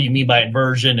depends on what do you mean by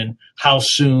inversion and how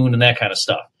soon and that kind of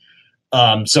stuff.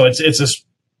 So it's a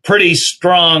pretty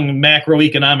strong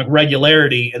macroeconomic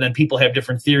regularity, and then people have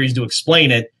different theories to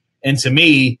explain it. And to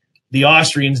me, the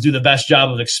Austrians do the best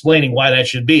job of explaining why that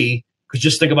should be, because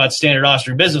just think about standard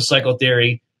Austrian business cycle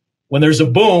theory. When there's a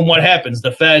boom, what happens?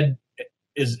 The Fed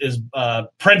is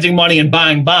printing money and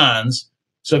buying bonds.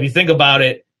 So if you think about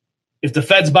it, if the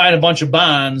Fed's buying a bunch of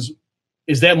bonds,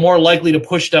 is that more likely to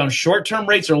push down short-term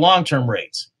rates or long-term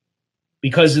rates?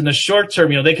 Because in the short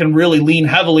term, they can really lean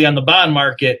heavily on the bond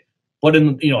market, but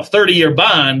in a 30-year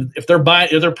bond, if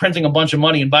they're printing a bunch of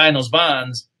money and buying those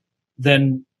bonds,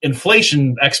 then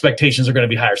inflation expectations are going to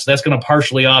be higher. So that's going to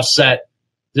partially offset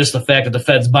just the fact that the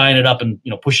Fed's buying it up and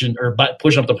pushing up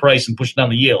the price and pushing down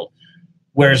the yield.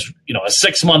 Whereas a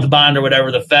 6-month bond or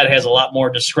whatever, the Fed has a lot more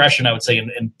discretion, I would say,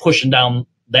 in pushing down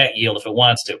that yield if it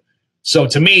wants to. So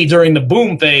to me, during the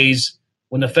boom phase,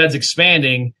 when the Fed's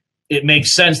expanding, it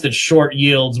makes sense that short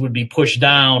yields would be pushed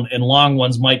down and long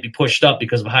ones might be pushed up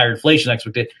because of higher inflation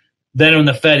expectations. Then when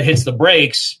the Fed hits the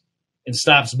brakes and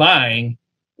stops buying,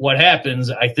 what happens?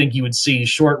 I think you would see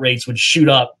short rates would shoot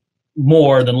up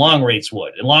more than long rates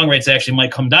would. And long rates actually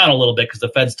might come down a little bit because the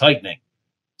Fed's tightening.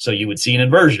 So you would see an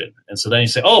inversion. And so then you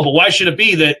say, oh, but why should it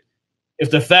be that if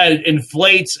the Fed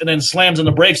inflates and then slams on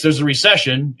the brakes, there's a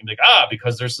recession? You're like,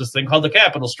 because there's this thing called the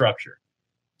capital structure.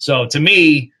 So to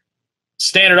me,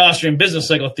 standard Austrian business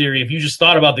cycle theory, if you just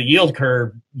thought about the yield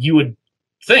curve, you would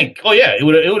think, oh yeah, it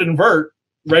would invert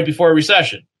right before a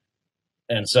recession.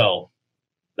 And so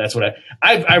that's what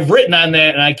I've written on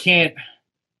that, and I can't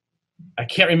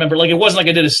remember. Like, it wasn't like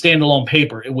I did a standalone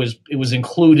paper. It was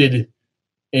included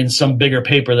in some bigger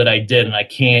paper that I did, and I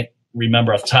can't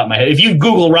remember off the top of my head. If you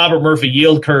Google Robert Murphy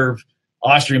yield curve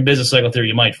Austrian business cycle theory,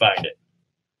 you might find it.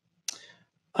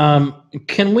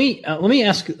 Can we let me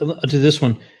ask to this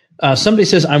one. Somebody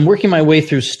says, I'm working my way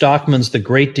through Stockman's The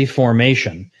Great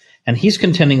Deformation, and he's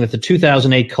contending that the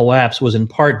 2008 collapse was in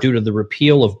part due to the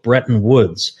repeal of Bretton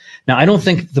Woods. Now, I don't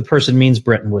think the person means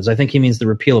Bretton Woods. I think he means the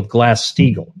repeal of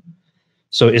Glass-Steagall.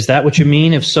 So is that what you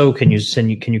mean? If so, can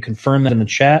you confirm that in the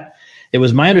chat? It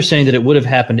was my understanding that it would have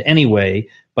happened anyway,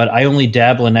 but I only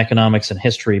dabble in economics and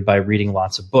history by reading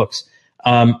lots of books.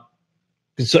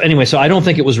 So I don't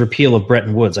think it was repeal of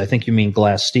Bretton Woods. I think you mean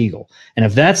Glass-Steagall. And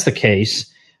if that's the case,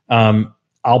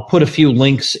 I'll put a few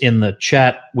links in the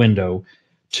chat window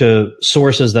to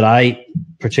sources that I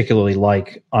particularly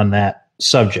like on that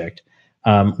subject,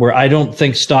 where I don't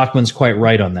think Stockman's quite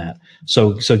right on that.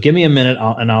 So give me a minute,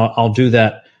 I'll do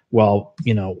that while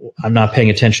I'm not paying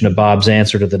attention to Bob's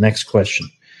answer to the next question.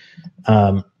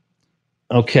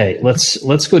 Okay,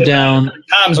 let's go down.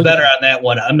 Tom's better on that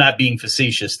one. I'm not being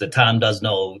facetious. That Tom does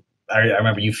know. I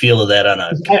remember you feel that on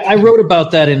a. I wrote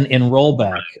about that in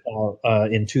Rollback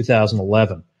in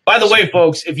 2011. By the way,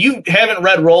 folks, if you haven't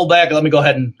read Rollback, let me go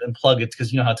ahead and plug it,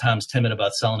 because you know how Tom's timid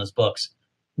about selling his books.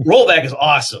 Rollback is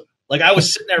awesome. Like, I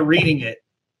was sitting there reading it,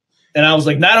 and I was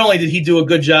like, not only did he do a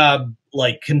good job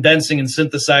like condensing and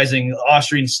synthesizing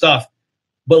Austrian stuff,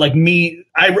 But like me,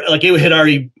 like it had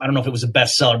already, I don't know if it was a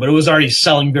bestseller, but it was already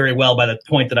selling very well by the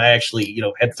point that I actually,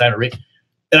 had the time to read.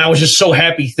 And I was just so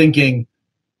happy thinking,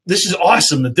 this is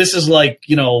awesome that this is like,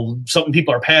 something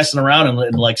people are passing around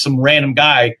and like some random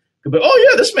guy could be, oh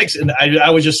yeah, this makes it. And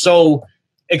I was just so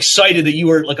excited that you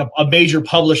were like a major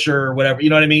publisher or whatever. You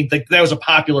know what I mean? Like that was a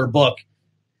popular book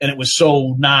and it was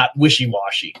so not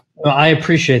wishy-washy. Well, I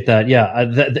appreciate that. Yeah.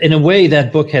 In a way,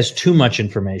 that book has too much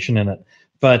information in it.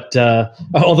 But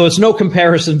although it's no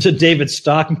comparison to David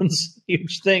Stockman's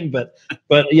huge thing, but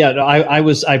yeah,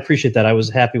 I appreciate that. I was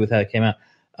happy with how it came out.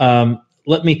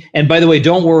 And by the way,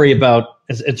 don't worry about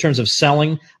in terms of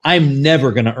selling. I'm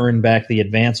never going to earn back the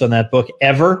advance on that book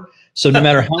ever. So no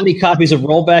matter how many copies of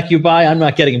Rollback you buy, I'm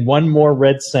not getting one more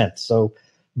red cent. So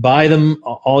buy them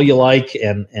all you like,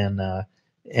 and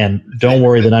don't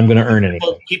worry that I'm going to earn anything.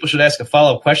 Well, people should ask a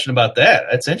follow-up question about that.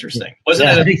 That's interesting. Wasn't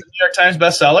it a New York Times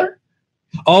bestseller?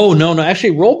 Oh, no.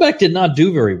 Actually, Rollback did not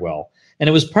do very well. And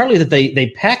it was partly that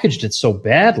they packaged it so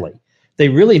badly. They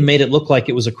really made it look like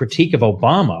it was a critique of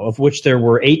Obama, of which there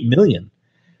were 8 million.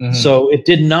 Mm-hmm. So it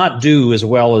did not do as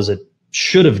well as it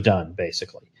should have done,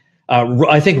 basically.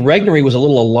 I think Regnery was a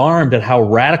little alarmed at how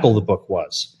radical the book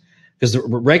was, because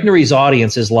Regnery's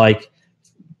audience is like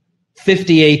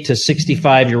 58 to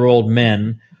 65-year-old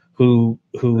men who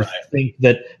think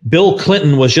that Bill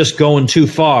Clinton was just going too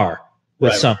far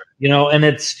with something, and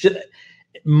it's just,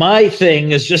 my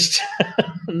thing is just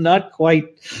not quite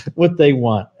what they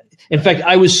want. In fact,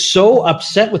 I was so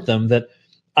upset with them that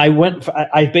I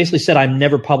basically said, I'm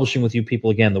never publishing with you people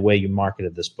again the way you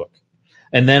marketed this book.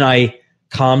 And then I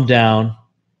calmed down.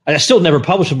 I still never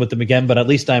publish them with them again, but at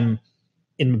least I'm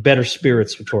in better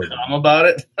spirits toward them. I'm about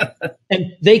it.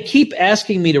 And they keep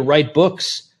asking me to write books,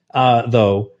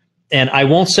 though, and I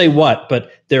won't say what,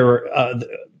 but there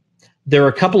are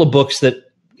a couple of books that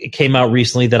came out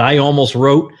recently that I almost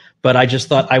wrote, but I just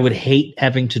thought I would hate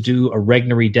having to do a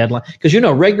Regnery deadline. Because,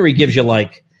 Regnery gives you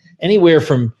like anywhere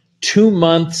from 2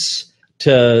 months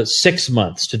to 6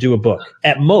 months to do a book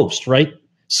at most, right?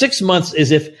 6 months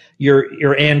is if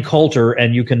you're Ann Coulter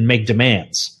and you can make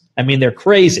demands. I mean, they're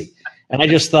crazy. And I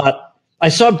just thought, I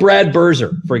saw Brad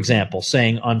Berzer, for example,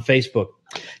 saying on Facebook,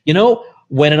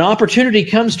 when an opportunity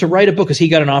comes to write a book, because he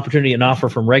got an offer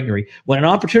from Regnery, when an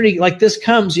opportunity like this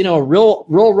comes, a real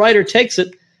writer takes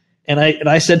it. And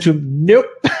I said to him, nope.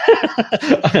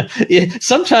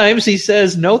 Sometimes he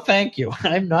says, no, thank you.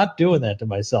 I'm not doing that to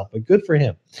myself, but good for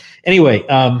him. Anyway,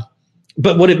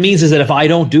 but what it means is that if I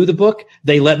don't do the book,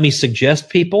 they let me suggest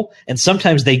people, and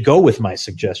sometimes they go with my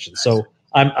suggestions. So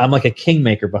I'm like a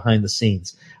kingmaker behind the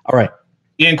scenes. All right.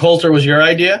 Ann Coulter was your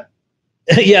idea?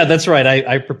 Yeah, that's right.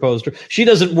 I proposed her. She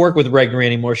doesn't work with Regnery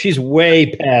anymore. She's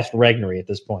way past Regnery at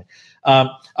this point.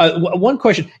 One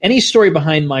question: any story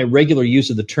behind my regular use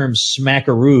of the term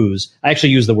smackaroos? I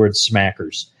actually use the word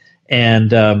smackers.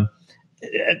 And by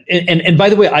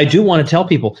the way, I do want to tell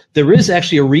people there is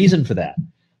actually a reason for that.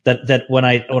 That when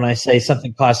I say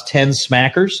something costs 10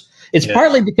 smackers, it's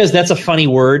partly because that's a funny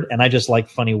word, and I just like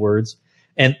funny words.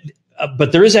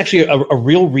 But there is actually a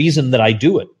real reason that I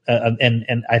do it,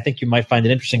 and I think you might find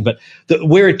it interesting. But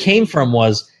where it came from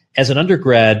was, as an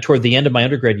undergrad, toward the end of my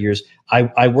undergrad years,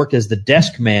 I worked as the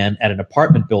desk man at an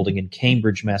apartment building in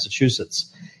Cambridge,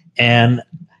 Massachusetts. And,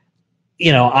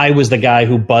 I was the guy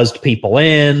who buzzed people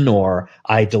in, or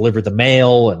I delivered the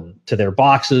mail and to their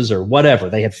boxes or whatever.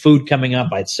 They had food coming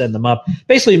up, I'd send them up,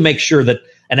 basically make sure that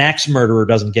an axe murderer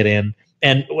doesn't get in.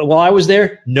 And while I was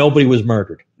there, nobody was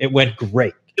murdered. It went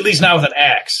great. At least not with an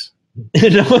axe.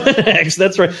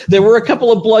 That's right. There were a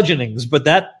couple of bludgeonings, but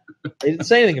they didn't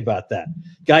say anything about that.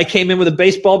 Guy came in with a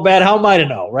baseball bat. How am I to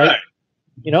know, right?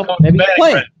 Maybe he's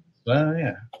playing. Well,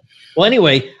 yeah. Well,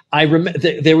 anyway, I remember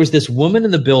there was this woman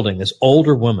in the building, this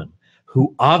older woman,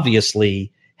 who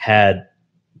obviously had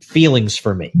feelings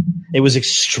for me. It was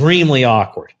extremely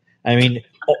awkward. I mean,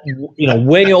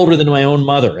 way older than my own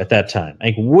mother at that time,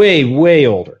 like way, way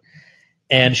older.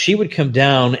 And she would come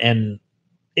down, and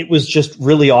it was just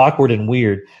really awkward and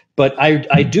weird. But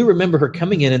I do remember her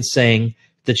coming in and saying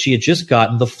that she had just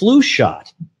gotten the flu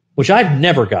shot, which I've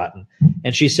never gotten.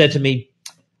 And she said to me,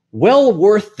 well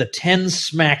worth the 10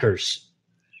 smackers.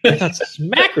 I thought,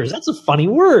 smackers, that's a funny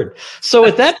word. So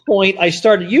at that point, I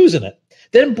started using it.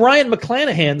 Then Brian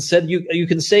McClanahan said you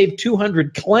can save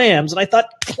 200 clams. And I thought,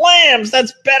 clams,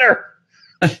 that's better.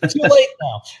 Too late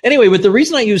now. Anyway, but the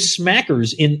reason I use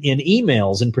smackers in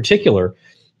emails in particular,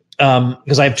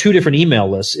 because I have 2 different email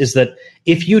lists, is that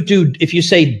if you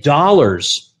say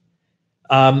dollars,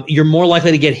 you're more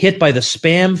likely to get hit by the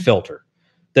spam filter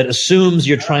that assumes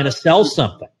you're trying to sell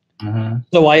something.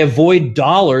 So I avoid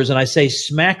dollars and I say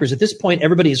smackers. At this point,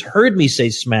 everybody has heard me say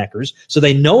smackers, so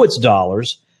they know it's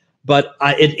dollars. But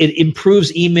it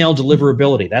improves email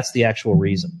deliverability. That's the actual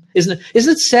reason. Isn't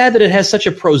it sad that it has such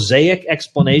a prosaic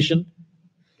explanation?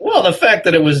 Well, the fact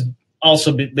that it was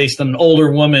also based on an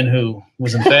older woman who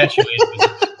was infatuated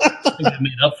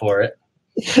made up for it.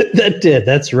 That did.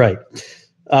 That's right.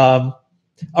 All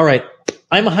right.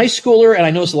 I'm a high schooler, and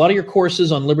I notice a lot of your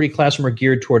courses on Liberty Classroom are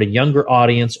geared toward a younger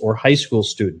audience or high school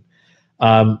student.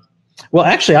 Well,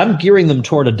 actually, I'm gearing them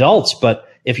toward adults, but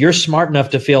if you're smart enough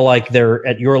to feel like they're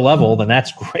at your level, then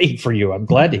that's great for you. I'm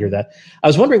glad to hear that. I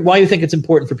was wondering why you think it's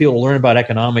important for people to learn about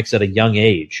economics at a young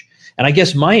age. And I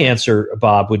guess my answer,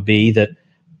 Bob, would be that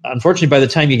unfortunately, by the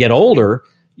time you get older,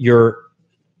 your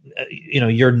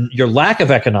lack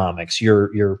of economics,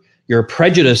 your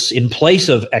prejudice in place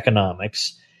of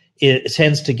economics, it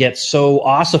tends to get so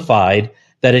ossified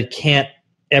that it can't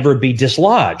ever be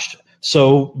dislodged.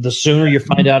 So the sooner you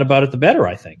find out about it, the better,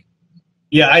 I think.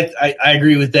 Yeah, I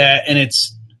agree with that. And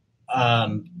it's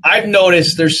I've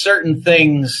noticed there's certain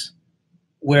things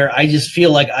where I just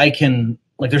feel like I can,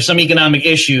 like there's some economic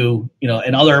issue,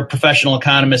 and other professional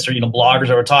economists or, bloggers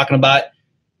that we're talking about.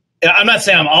 And I'm not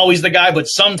saying I'm always the guy, but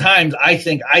sometimes I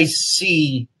think I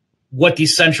see what the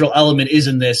central element is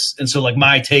in this. And so like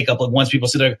my take up, like once people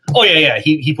sit there, oh yeah,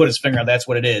 he put his finger on, that's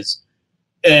what it is.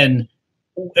 And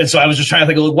so I was just trying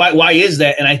to think, why is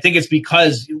that? And I think it's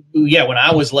because, when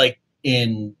I was like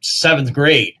in 7th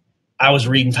grade, I was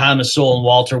reading Thomas Sowell and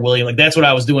Walter Williams. Like that's what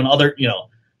I was doing. Other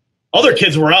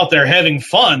kids were out there having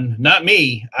fun, not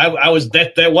me. I was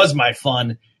that was my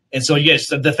fun. And so yes,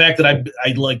 the fact that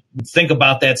I like think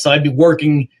about that. So I'd be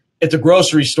working at the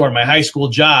grocery store, my high school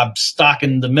job,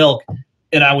 stocking the milk,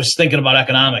 and I was thinking about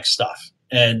economic stuff.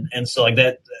 And so like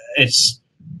that, it's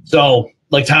so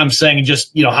like Tom's saying,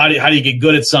 just how do you get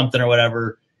good at something or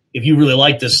whatever. If you really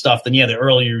like this stuff, then the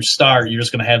earlier you start, you're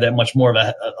just going to have that much more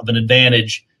of an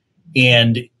advantage.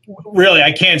 And really,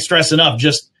 I can't stress enough,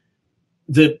 just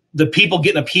the people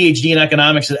getting a PhD in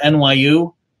economics at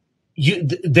NYU, they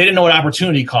didn't know what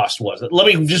opportunity cost was. Let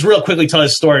me just real quickly tell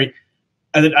this story.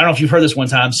 I don't know if you've heard this one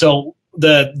time. So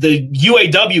the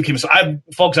UAW came. So I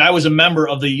was a member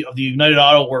of the United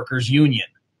Auto Workers Union.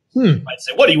 I'd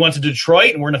say, what, you went to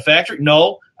Detroit and we're in a factory?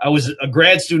 No, I was a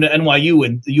grad student at NYU,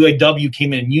 and the UAW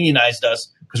came in and unionized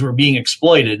us because we were being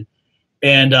exploited.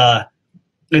 And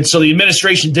so the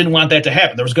administration didn't want that to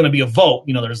happen. There was going to be a vote.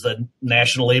 There's the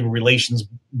National Labor Relations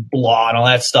law and all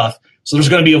that stuff. So there's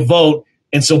going to be a vote.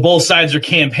 And so both sides are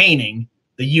campaigning.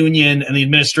 The union and the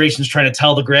administration is trying to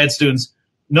tell the grad students,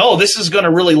 no, this is going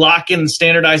to really lock in and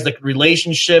standardize the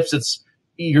relationships.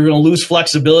 You're going to lose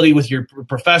flexibility with your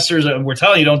professors, and we're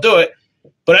telling you don't do it.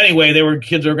 But anyway,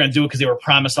 kids were going to do it because they were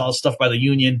promised all this stuff by the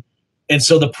union. And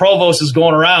so the provost is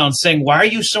going around saying, why are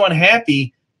you so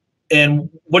unhappy? And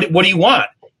what do you want?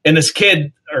 And this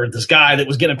kid, or this guy that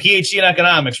was getting a PhD in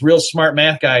economics, real smart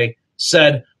math guy,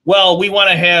 said, well, we want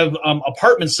to have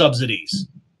apartment subsidies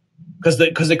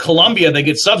because at Columbia they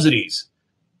get subsidies.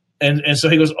 And so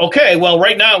he goes, okay, well,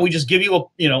 right now we just give you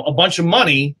a bunch of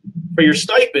money for your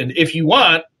stipend. If you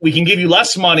want, we can give you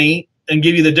less money and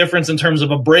give you the difference in terms of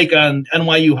a break on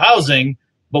NYU housing,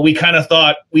 but we kind of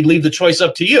thought we'd leave the choice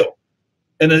up to you.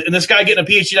 And this guy getting a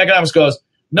PhD in economics goes,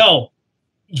 no,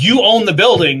 you own the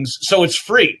buildings, so it's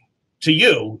free to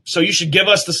you. So you should give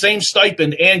us the same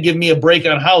stipend and give me a break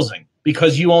on housing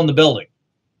because you own the building.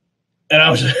 And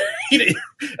I was, so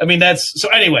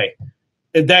anyway,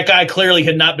 that guy clearly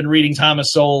had not been reading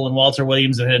Thomas Sowell and Walter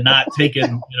Williams and had not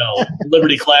taken,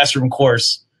 Liberty Classroom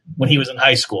course when he was in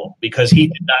high school, because he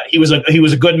did not. He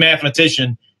was a good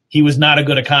mathematician. He was not a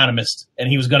good economist, and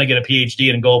he was going to get a PhD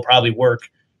and go probably work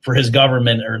for his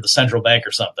government or the central bank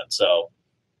or something. So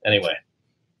anyway.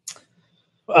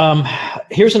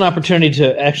 Here's an opportunity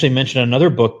to actually mention another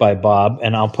book by Bob,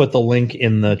 and I'll put the link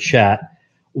in the chat.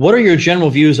 What are your general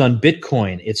views on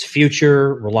Bitcoin, its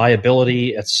future,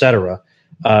 reliability, etc.?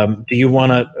 Do you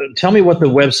want to tell me what the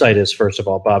website is, first of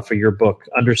all, Bob, for your book,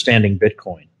 Understanding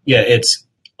Bitcoin? Yeah, it's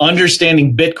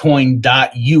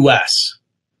understandingbitcoin.us.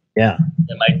 Yeah.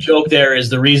 And my joke there is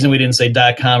the reason we didn't say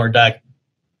 .com or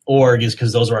 .org is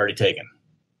because those were already taken.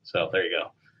 So there you go.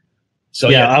 So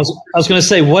yeah, I was going to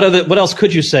say, what else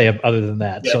could you say other than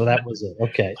that? Yeah. So that was it.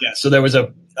 Okay. Yeah. So there was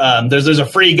there's a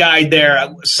free guide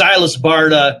there. Silas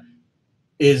Barta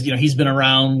is, he's been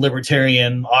around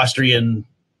libertarian Austrian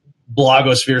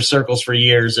blogosphere circles for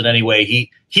years. And anyway,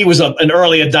 he was an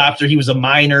early adopter. He was a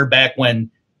miner back when,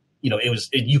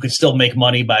 you could still make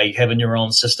money by having your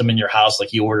own system in your house.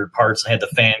 Like you ordered parts and had the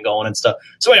fan going and stuff.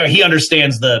 So anyway, he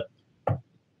understands the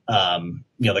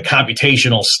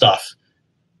computational stuff.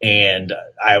 And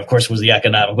I, of course, was the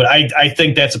economic. But I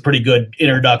think that's a pretty good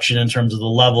introduction in terms of the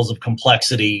levels of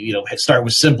complexity. You know, start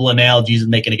with simple analogies and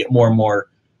making it get more and more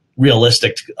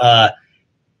realistic.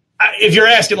 If you're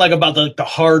asking like about the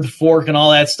hard fork and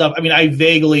all that stuff, I mean, I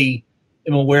vaguely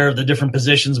am aware of the different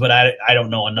positions, but I don't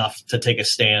know enough to take a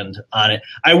stand on it.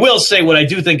 I will say what I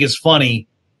do think is funny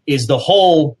is the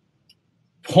whole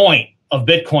point of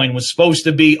Bitcoin was supposed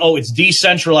to be, oh, it's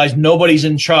decentralized, nobody's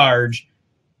in charge.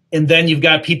 And then you've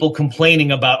got people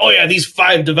complaining about, oh, yeah, these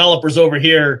 5 developers over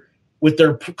here with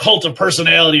their cult of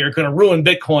personality are going to ruin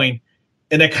Bitcoin.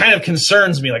 And that kind of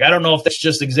concerns me. Like, I don't know if that's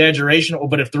just exaggeration,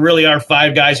 but if there really are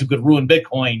 5 guys who could ruin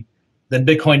Bitcoin, then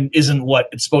Bitcoin isn't what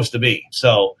it's supposed to be.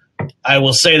 So I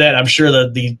will say that. I'm sure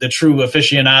the true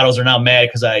aficionados are now mad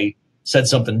because I said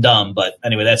something dumb. But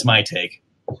anyway, that's my take.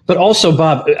 But also,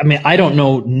 Bob, I mean, I don't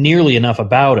know nearly enough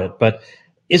about it, but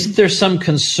isn't there some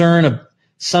concern of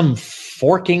some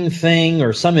forking thing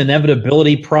or some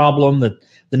inevitability problem that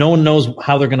no one knows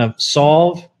how they're going to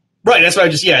solve? Right. That's what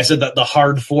I said the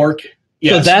hard fork.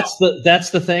 Yeah, so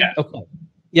that's the thing. Yeah. Okay.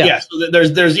 Yeah. Yeah. So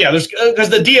there's because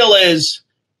the deal is,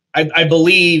 I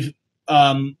believe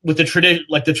with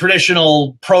the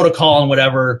traditional protocol and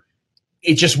whatever,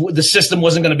 it just the system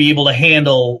wasn't going to be able to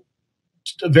handle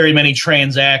very many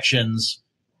transactions,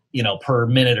 you know, per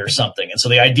minute or something. And so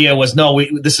the idea was, no,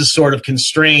 this is sort of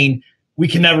constrained. We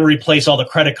can never replace all the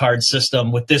credit card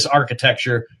system with this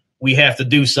architecture. We have to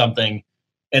do something.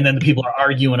 And then the people are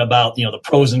arguing about, you know, the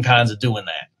pros and cons of doing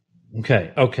that.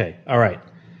 Okay. All right.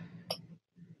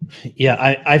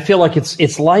 Yeah, I feel like it's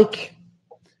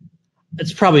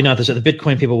probably not this. The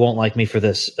Bitcoin people won't like me for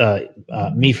this,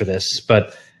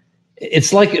 but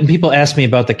it's like people ask me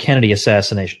about the Kennedy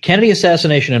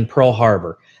assassination and Pearl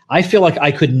Harbor. I feel like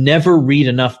I could never read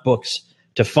enough books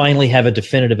to finally have a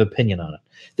definitive opinion on it.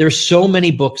 There's so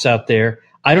many books out there.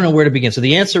 I don't know where to begin. So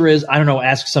the answer is, I don't know,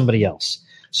 ask somebody else.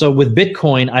 So with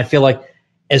Bitcoin, I feel like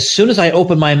as soon as I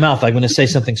open my mouth, I'm going to say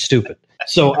something stupid.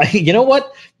 So you know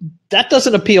what? That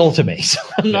doesn't appeal to me. So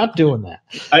I'm not doing that.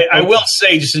 I will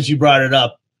say, just since you brought it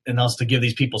up, and also to give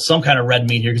these people some kind of red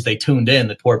meat here because they tuned in,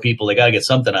 the poor people, they got to get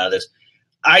something out of this.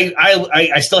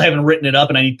 I still haven't written it up,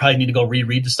 and I probably need to go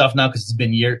reread the stuff now because it's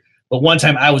been a year. But one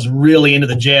time I was really into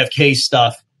the JFK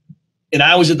stuff, and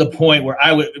I was at the point where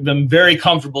I'm very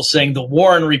comfortable saying the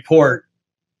Warren report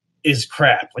is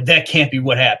crap. Like, that can't be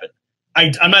what happened.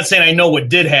 I'm not saying I know what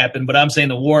did happen, but I'm saying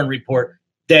the Warren report,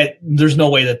 that there's no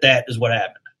way that is what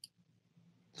happened.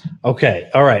 Okay.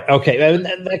 All right. Okay.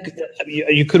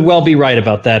 You could well be right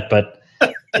about that, but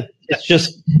it's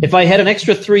just, if I had an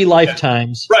extra 3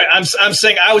 lifetimes. Right. I'm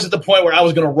saying I was at the point where I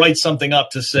was going to write something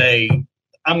up to say,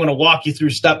 I'm going to walk you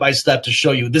through step by step to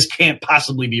show you this can't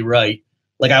possibly be right.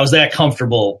 Like, I was that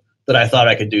comfortable that I thought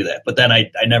I could do that. But then I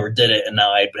never did it, and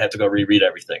now I have to go reread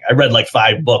everything. I read like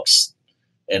 5 books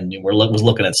and was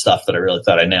looking at stuff that I really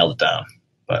thought I nailed it down.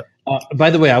 But by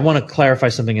the way, I want to clarify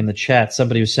something in the chat.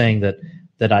 Somebody was saying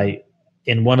that I,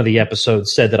 in one of the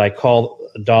episodes, said that I call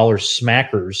dollars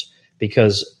smackers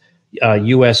because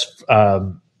U.S.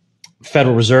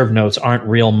 Federal Reserve notes aren't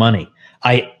real money.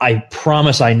 I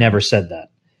promise I never said that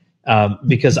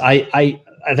because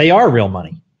they are real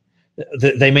money.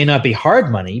 They may not be hard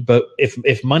money, but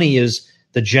if money is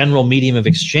the general medium of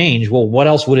exchange, well, what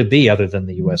else would it be other than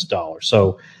the U.S. dollar?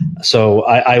 So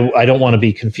I don't want to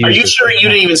be confused. Are you sure you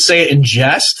didn't even say it in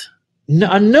jest?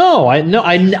 No,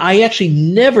 I actually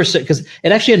never said, because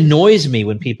it actually annoys me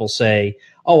when people say,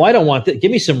 "Oh, I don't want that.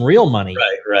 Give me some real money."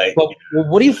 Right. But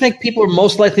what do you think people are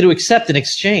most likely to accept in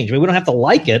exchange? I mean, we don't have to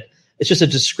like it. It's just a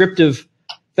descriptive.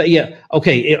 But yeah,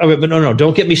 okay, but no,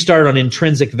 don't get me started on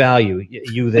intrinsic value.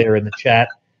 You there in the chat,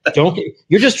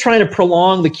 you're just trying to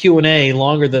prolong the Q&A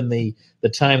longer than the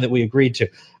time that we agreed to.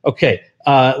 Okay,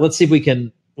 let's see if we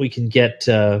can get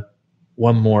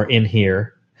one more in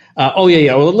here.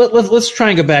 Well, let's try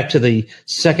and go back to the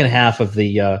second half of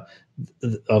the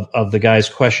of the guy's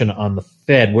question on the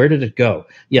Fed. Where did it go?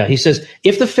 Yeah, he says,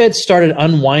 if the Fed started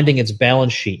unwinding its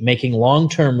balance sheet, making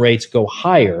long-term rates go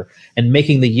higher and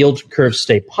making the yield curve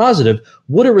stay positive,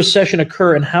 would a recession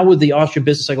occur, and how would the Austrian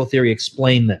business cycle theory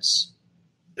explain this?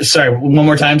 Sorry, one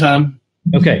more time, Tom.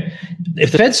 Okay.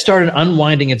 If the Fed started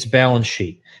unwinding its balance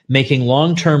sheet, making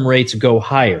long-term rates go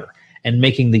higher and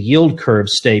making the yield curve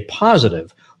stay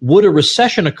positive, would a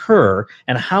recession occur,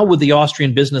 and how would the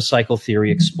Austrian business cycle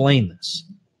theory explain this?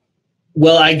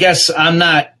 Well, I don't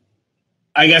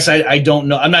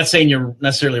know. I'm not saying you're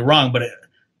necessarily wrong, but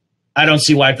I don't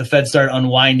see why if the Fed started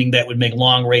unwinding, that would make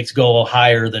long rates go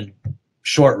higher than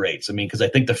short rates. I mean, because I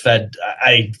think the Fed,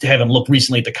 I haven't looked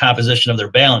recently at the composition of their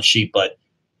balance sheet, but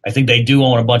I think they do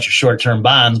own a bunch of short-term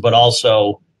bonds, but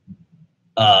also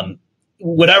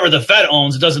Whatever the Fed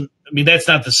owns, it doesn't. I mean, that's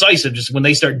not decisive. Just when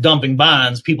they start dumping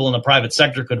bonds, people in the private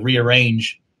sector could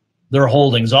rearrange their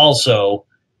holdings also,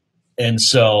 and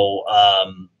so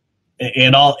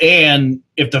and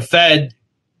if the Fed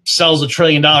sells $1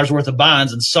 trillion worth of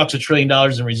bonds and sucks $1 trillion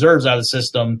in reserves out of the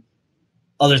system,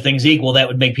 other things equal, that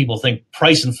would make people think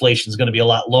price inflation is going to be a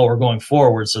lot lower going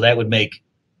forward. So that would make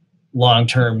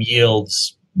long-term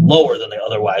yields lower than they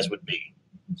otherwise would be.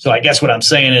 So I guess what I'm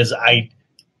saying is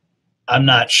I'm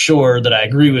not sure that I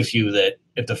agree with you that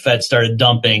if the Fed started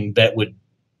dumping, that would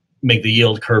make the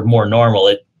yield curve more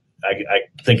normal. I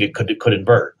think it could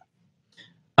invert.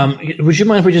 Would you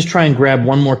mind if we just try and grab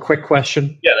one more quick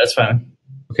question? Yeah, that's fine.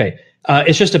 Okay.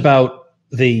 It's just about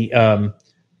the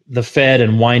Fed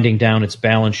and winding down its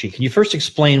balance sheet. Can you first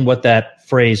explain what that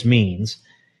phrase means?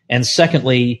 And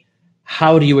secondly,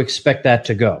 how do you expect that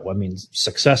to go? I mean,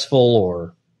 successful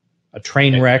or a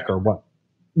train wreck or what?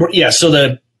 Yeah,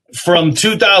 so from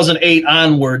 2008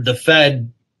 onward, the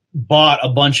Fed bought a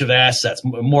bunch of assets,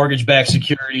 mortgage-backed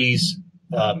securities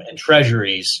and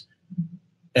treasuries.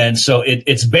 And so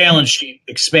its balance sheet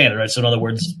expanded, right? So in other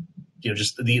words,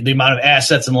 just the amount of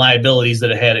assets and liabilities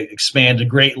that it had expanded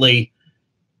greatly.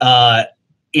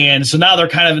 And so now they're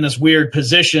kind of in this weird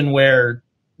position where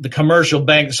the commercial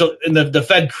bank, the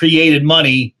Fed created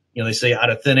money, they say out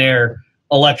of thin air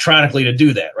electronically to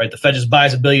do that, right? The Fed just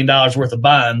buys $1 billion worth of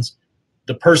bonds.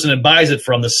 The person that buys it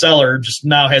from the seller just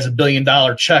now has $1 billion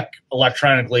check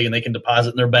electronically and they can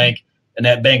deposit in their bank. And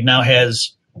that bank now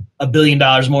has $1 billion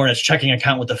more in its checking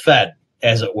account with the Fed,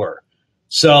 as it were.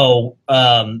 So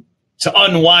to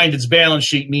unwind its balance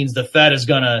sheet means the Fed is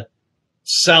going to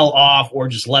sell off or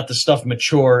just let the stuff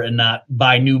mature and not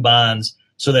buy new bonds,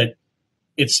 so that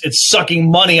it's sucking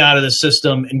money out of the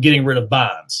system and getting rid of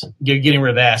bonds, getting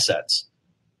rid of assets,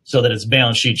 so that its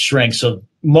balance sheet shrinks. So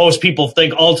most people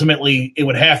think ultimately it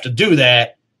would have to do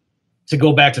that to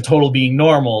go back to total being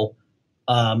normal.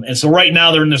 And so right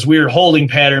now they're in this weird holding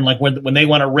pattern. Like when they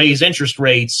want to raise interest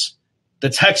rates, the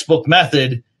textbook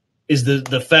method is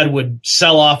the Fed would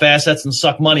sell off assets and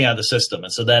suck money out of the system.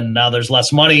 And so then now there's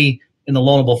less money in the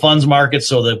loanable funds market,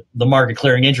 so the market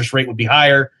clearing interest rate would be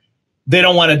higher. They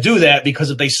don't want to do that because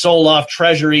if they sold off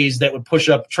treasuries, that would push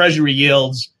up treasury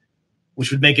yields, which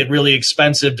would make it really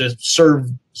expensive to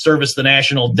service the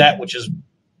national debt, which is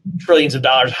trillions of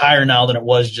dollars higher now than it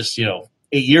was just 8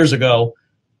 years ago.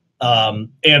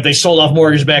 And if they sold off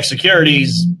mortgage-backed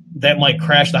securities, that might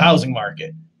crash the housing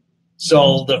market.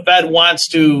 So the Fed wants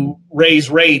to raise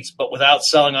rates, but without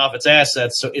selling off its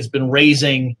assets. So it's been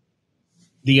raising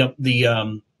the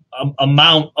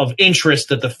amount of interest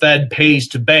that the Fed pays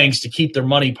to banks to keep their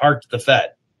money parked at the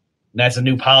Fed. And that's a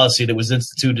new policy that was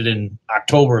instituted in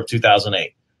October of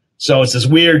 2008. So it's this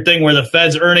weird thing where the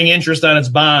Fed's earning interest on its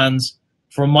bonds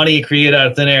from money it created out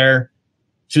of thin air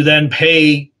to then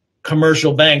pay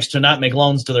commercial banks to not make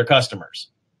loans to their customers.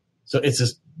 So it's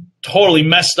this totally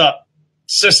messed up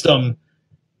system.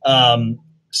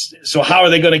 So how are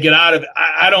they going to get out of it?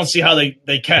 I don't see how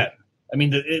they can. I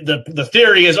mean, the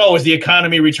theory is, as the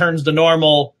economy returns to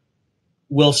normal,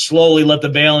 we'll slowly let the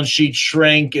balance sheet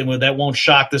shrink, and that won't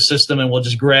shock the system, and we'll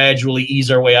just gradually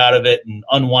ease our way out of it and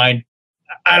unwind.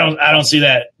 I don't see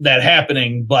that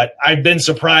happening, but I've been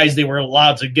surprised they were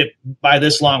allowed to get by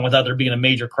this long without there being a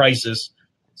major crisis.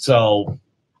 So,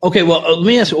 okay, well, let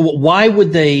me ask: why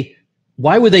would they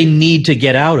need to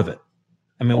get out of it?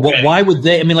 I mean, why would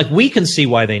they? I mean, like, we can see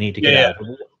why they need to get out of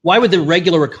it. Why would the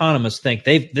regular economist think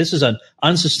this is an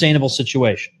unsustainable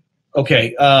situation?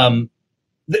 Okay, some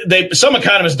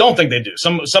economists don't think they do.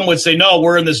 Some would say, no,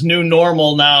 we're in this new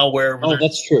normal now where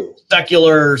that's true.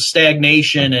 Secular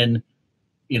stagnation, and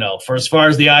for as far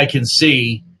as the eye can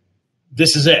see,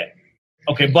 this is it.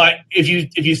 Okay, but if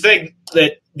you think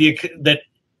that that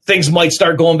things might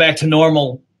start going back to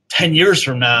normal 10 years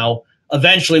from now,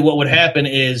 eventually what would happen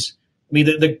is, I mean,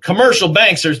 the commercial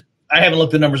banks I haven't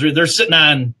looked at the numbers. They're sitting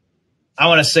on, I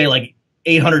want to say, like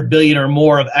 $800 billion or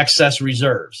more of excess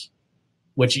reserves,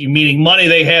 which meaning money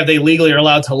they legally are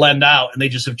allowed to lend out, and they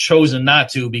just have chosen not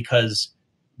to because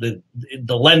the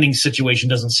lending situation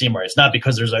doesn't seem right. It's not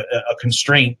because there's a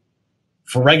constraint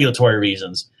for regulatory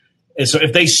reasons. And so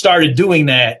if they started doing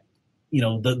that,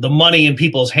 the money in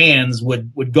people's hands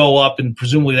would go up, and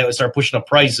presumably that would start pushing up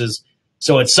prices.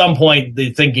 So at some point,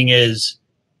 the thinking is,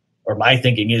 or my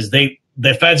thinking is,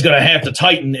 the Fed's going to have to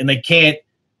tighten, and they can't.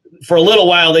 For a little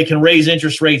while, they can raise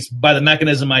interest rates by the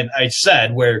mechanism I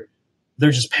said, where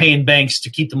they're just paying banks to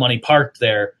keep the money parked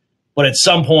there. But at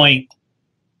some point,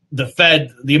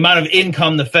 the amount of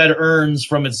income the Fed earns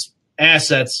from its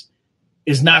assets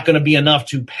is not going to be enough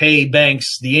to pay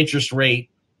banks the interest rate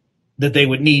that they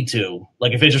would need to.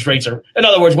 Like if interest rates are, in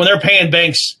other words, when they're paying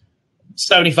banks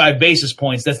 75 basis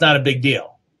points, that's not a big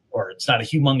deal, or it's not a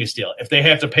humongous deal. If they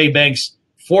have to pay banks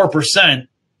 4%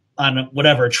 on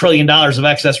whatever, $1 trillion of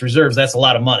excess reserves, that's a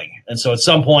lot of money. And so at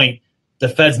some point, the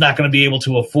Fed's not going to be able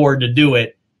to afford to do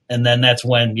it. And then that's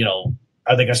when,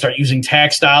 are they going to start using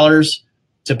tax dollars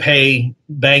to pay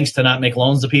banks to not make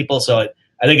loans to people? So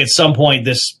I think at some point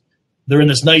they're in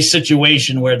this nice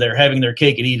situation where they're having their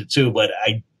cake and eat it too. But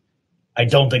I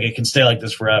don't think it can stay like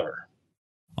this forever.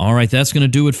 All right, that's going to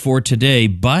do it for today.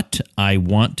 But I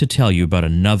want to tell you about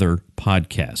another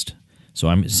podcast. So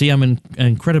I'm an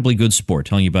incredibly good sport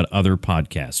telling you about other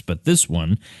podcasts, but this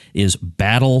one is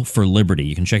Battle for Liberty.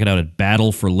 You can check it out at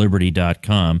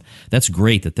battleforliberty.com. That's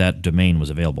great that domain was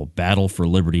available,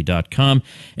 battleforliberty.com.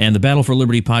 And the Battle for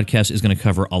Liberty podcast is going to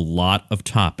cover a lot of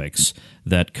topics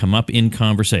that come up in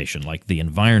conversation, like the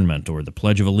environment or the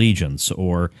Pledge of Allegiance,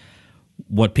 or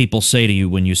what people say to you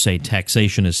when you say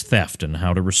taxation is theft and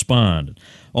how to respond.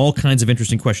 All kinds of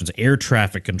interesting questions. Air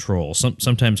traffic control,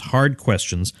 sometimes hard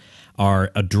questions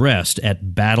are addressed at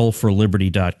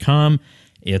battleforliberty.com.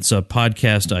 It's a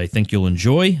podcast I think you'll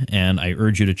enjoy, and I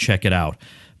urge you to check it out.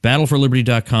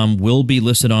 Battleforliberty.com will be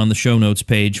listed on the show notes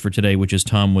page for today, which is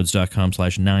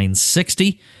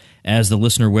tomwoods.com/960, as the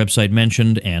listener website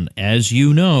mentioned. And as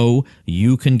you know,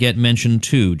 you can get mentioned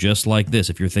too, just like this.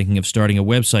 If you're thinking of starting a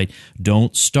website,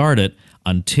 don't start it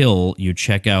until you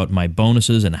check out my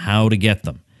bonuses and how to get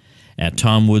them at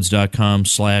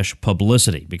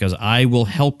tomwoods.com/publicity, because I will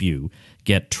help you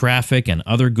get traffic and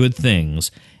other good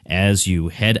things as you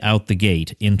head out the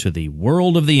gate into the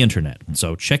world of the internet.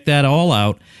 So check that all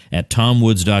out at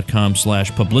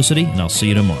tomwoods.com/publicity, and I'll see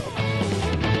you tomorrow.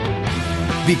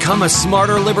 Become a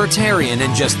smarter libertarian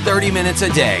in just 30 minutes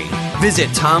a day. Visit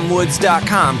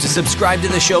tomwoods.com to subscribe to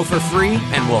the show for free,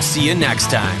 and we'll see you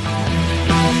next time.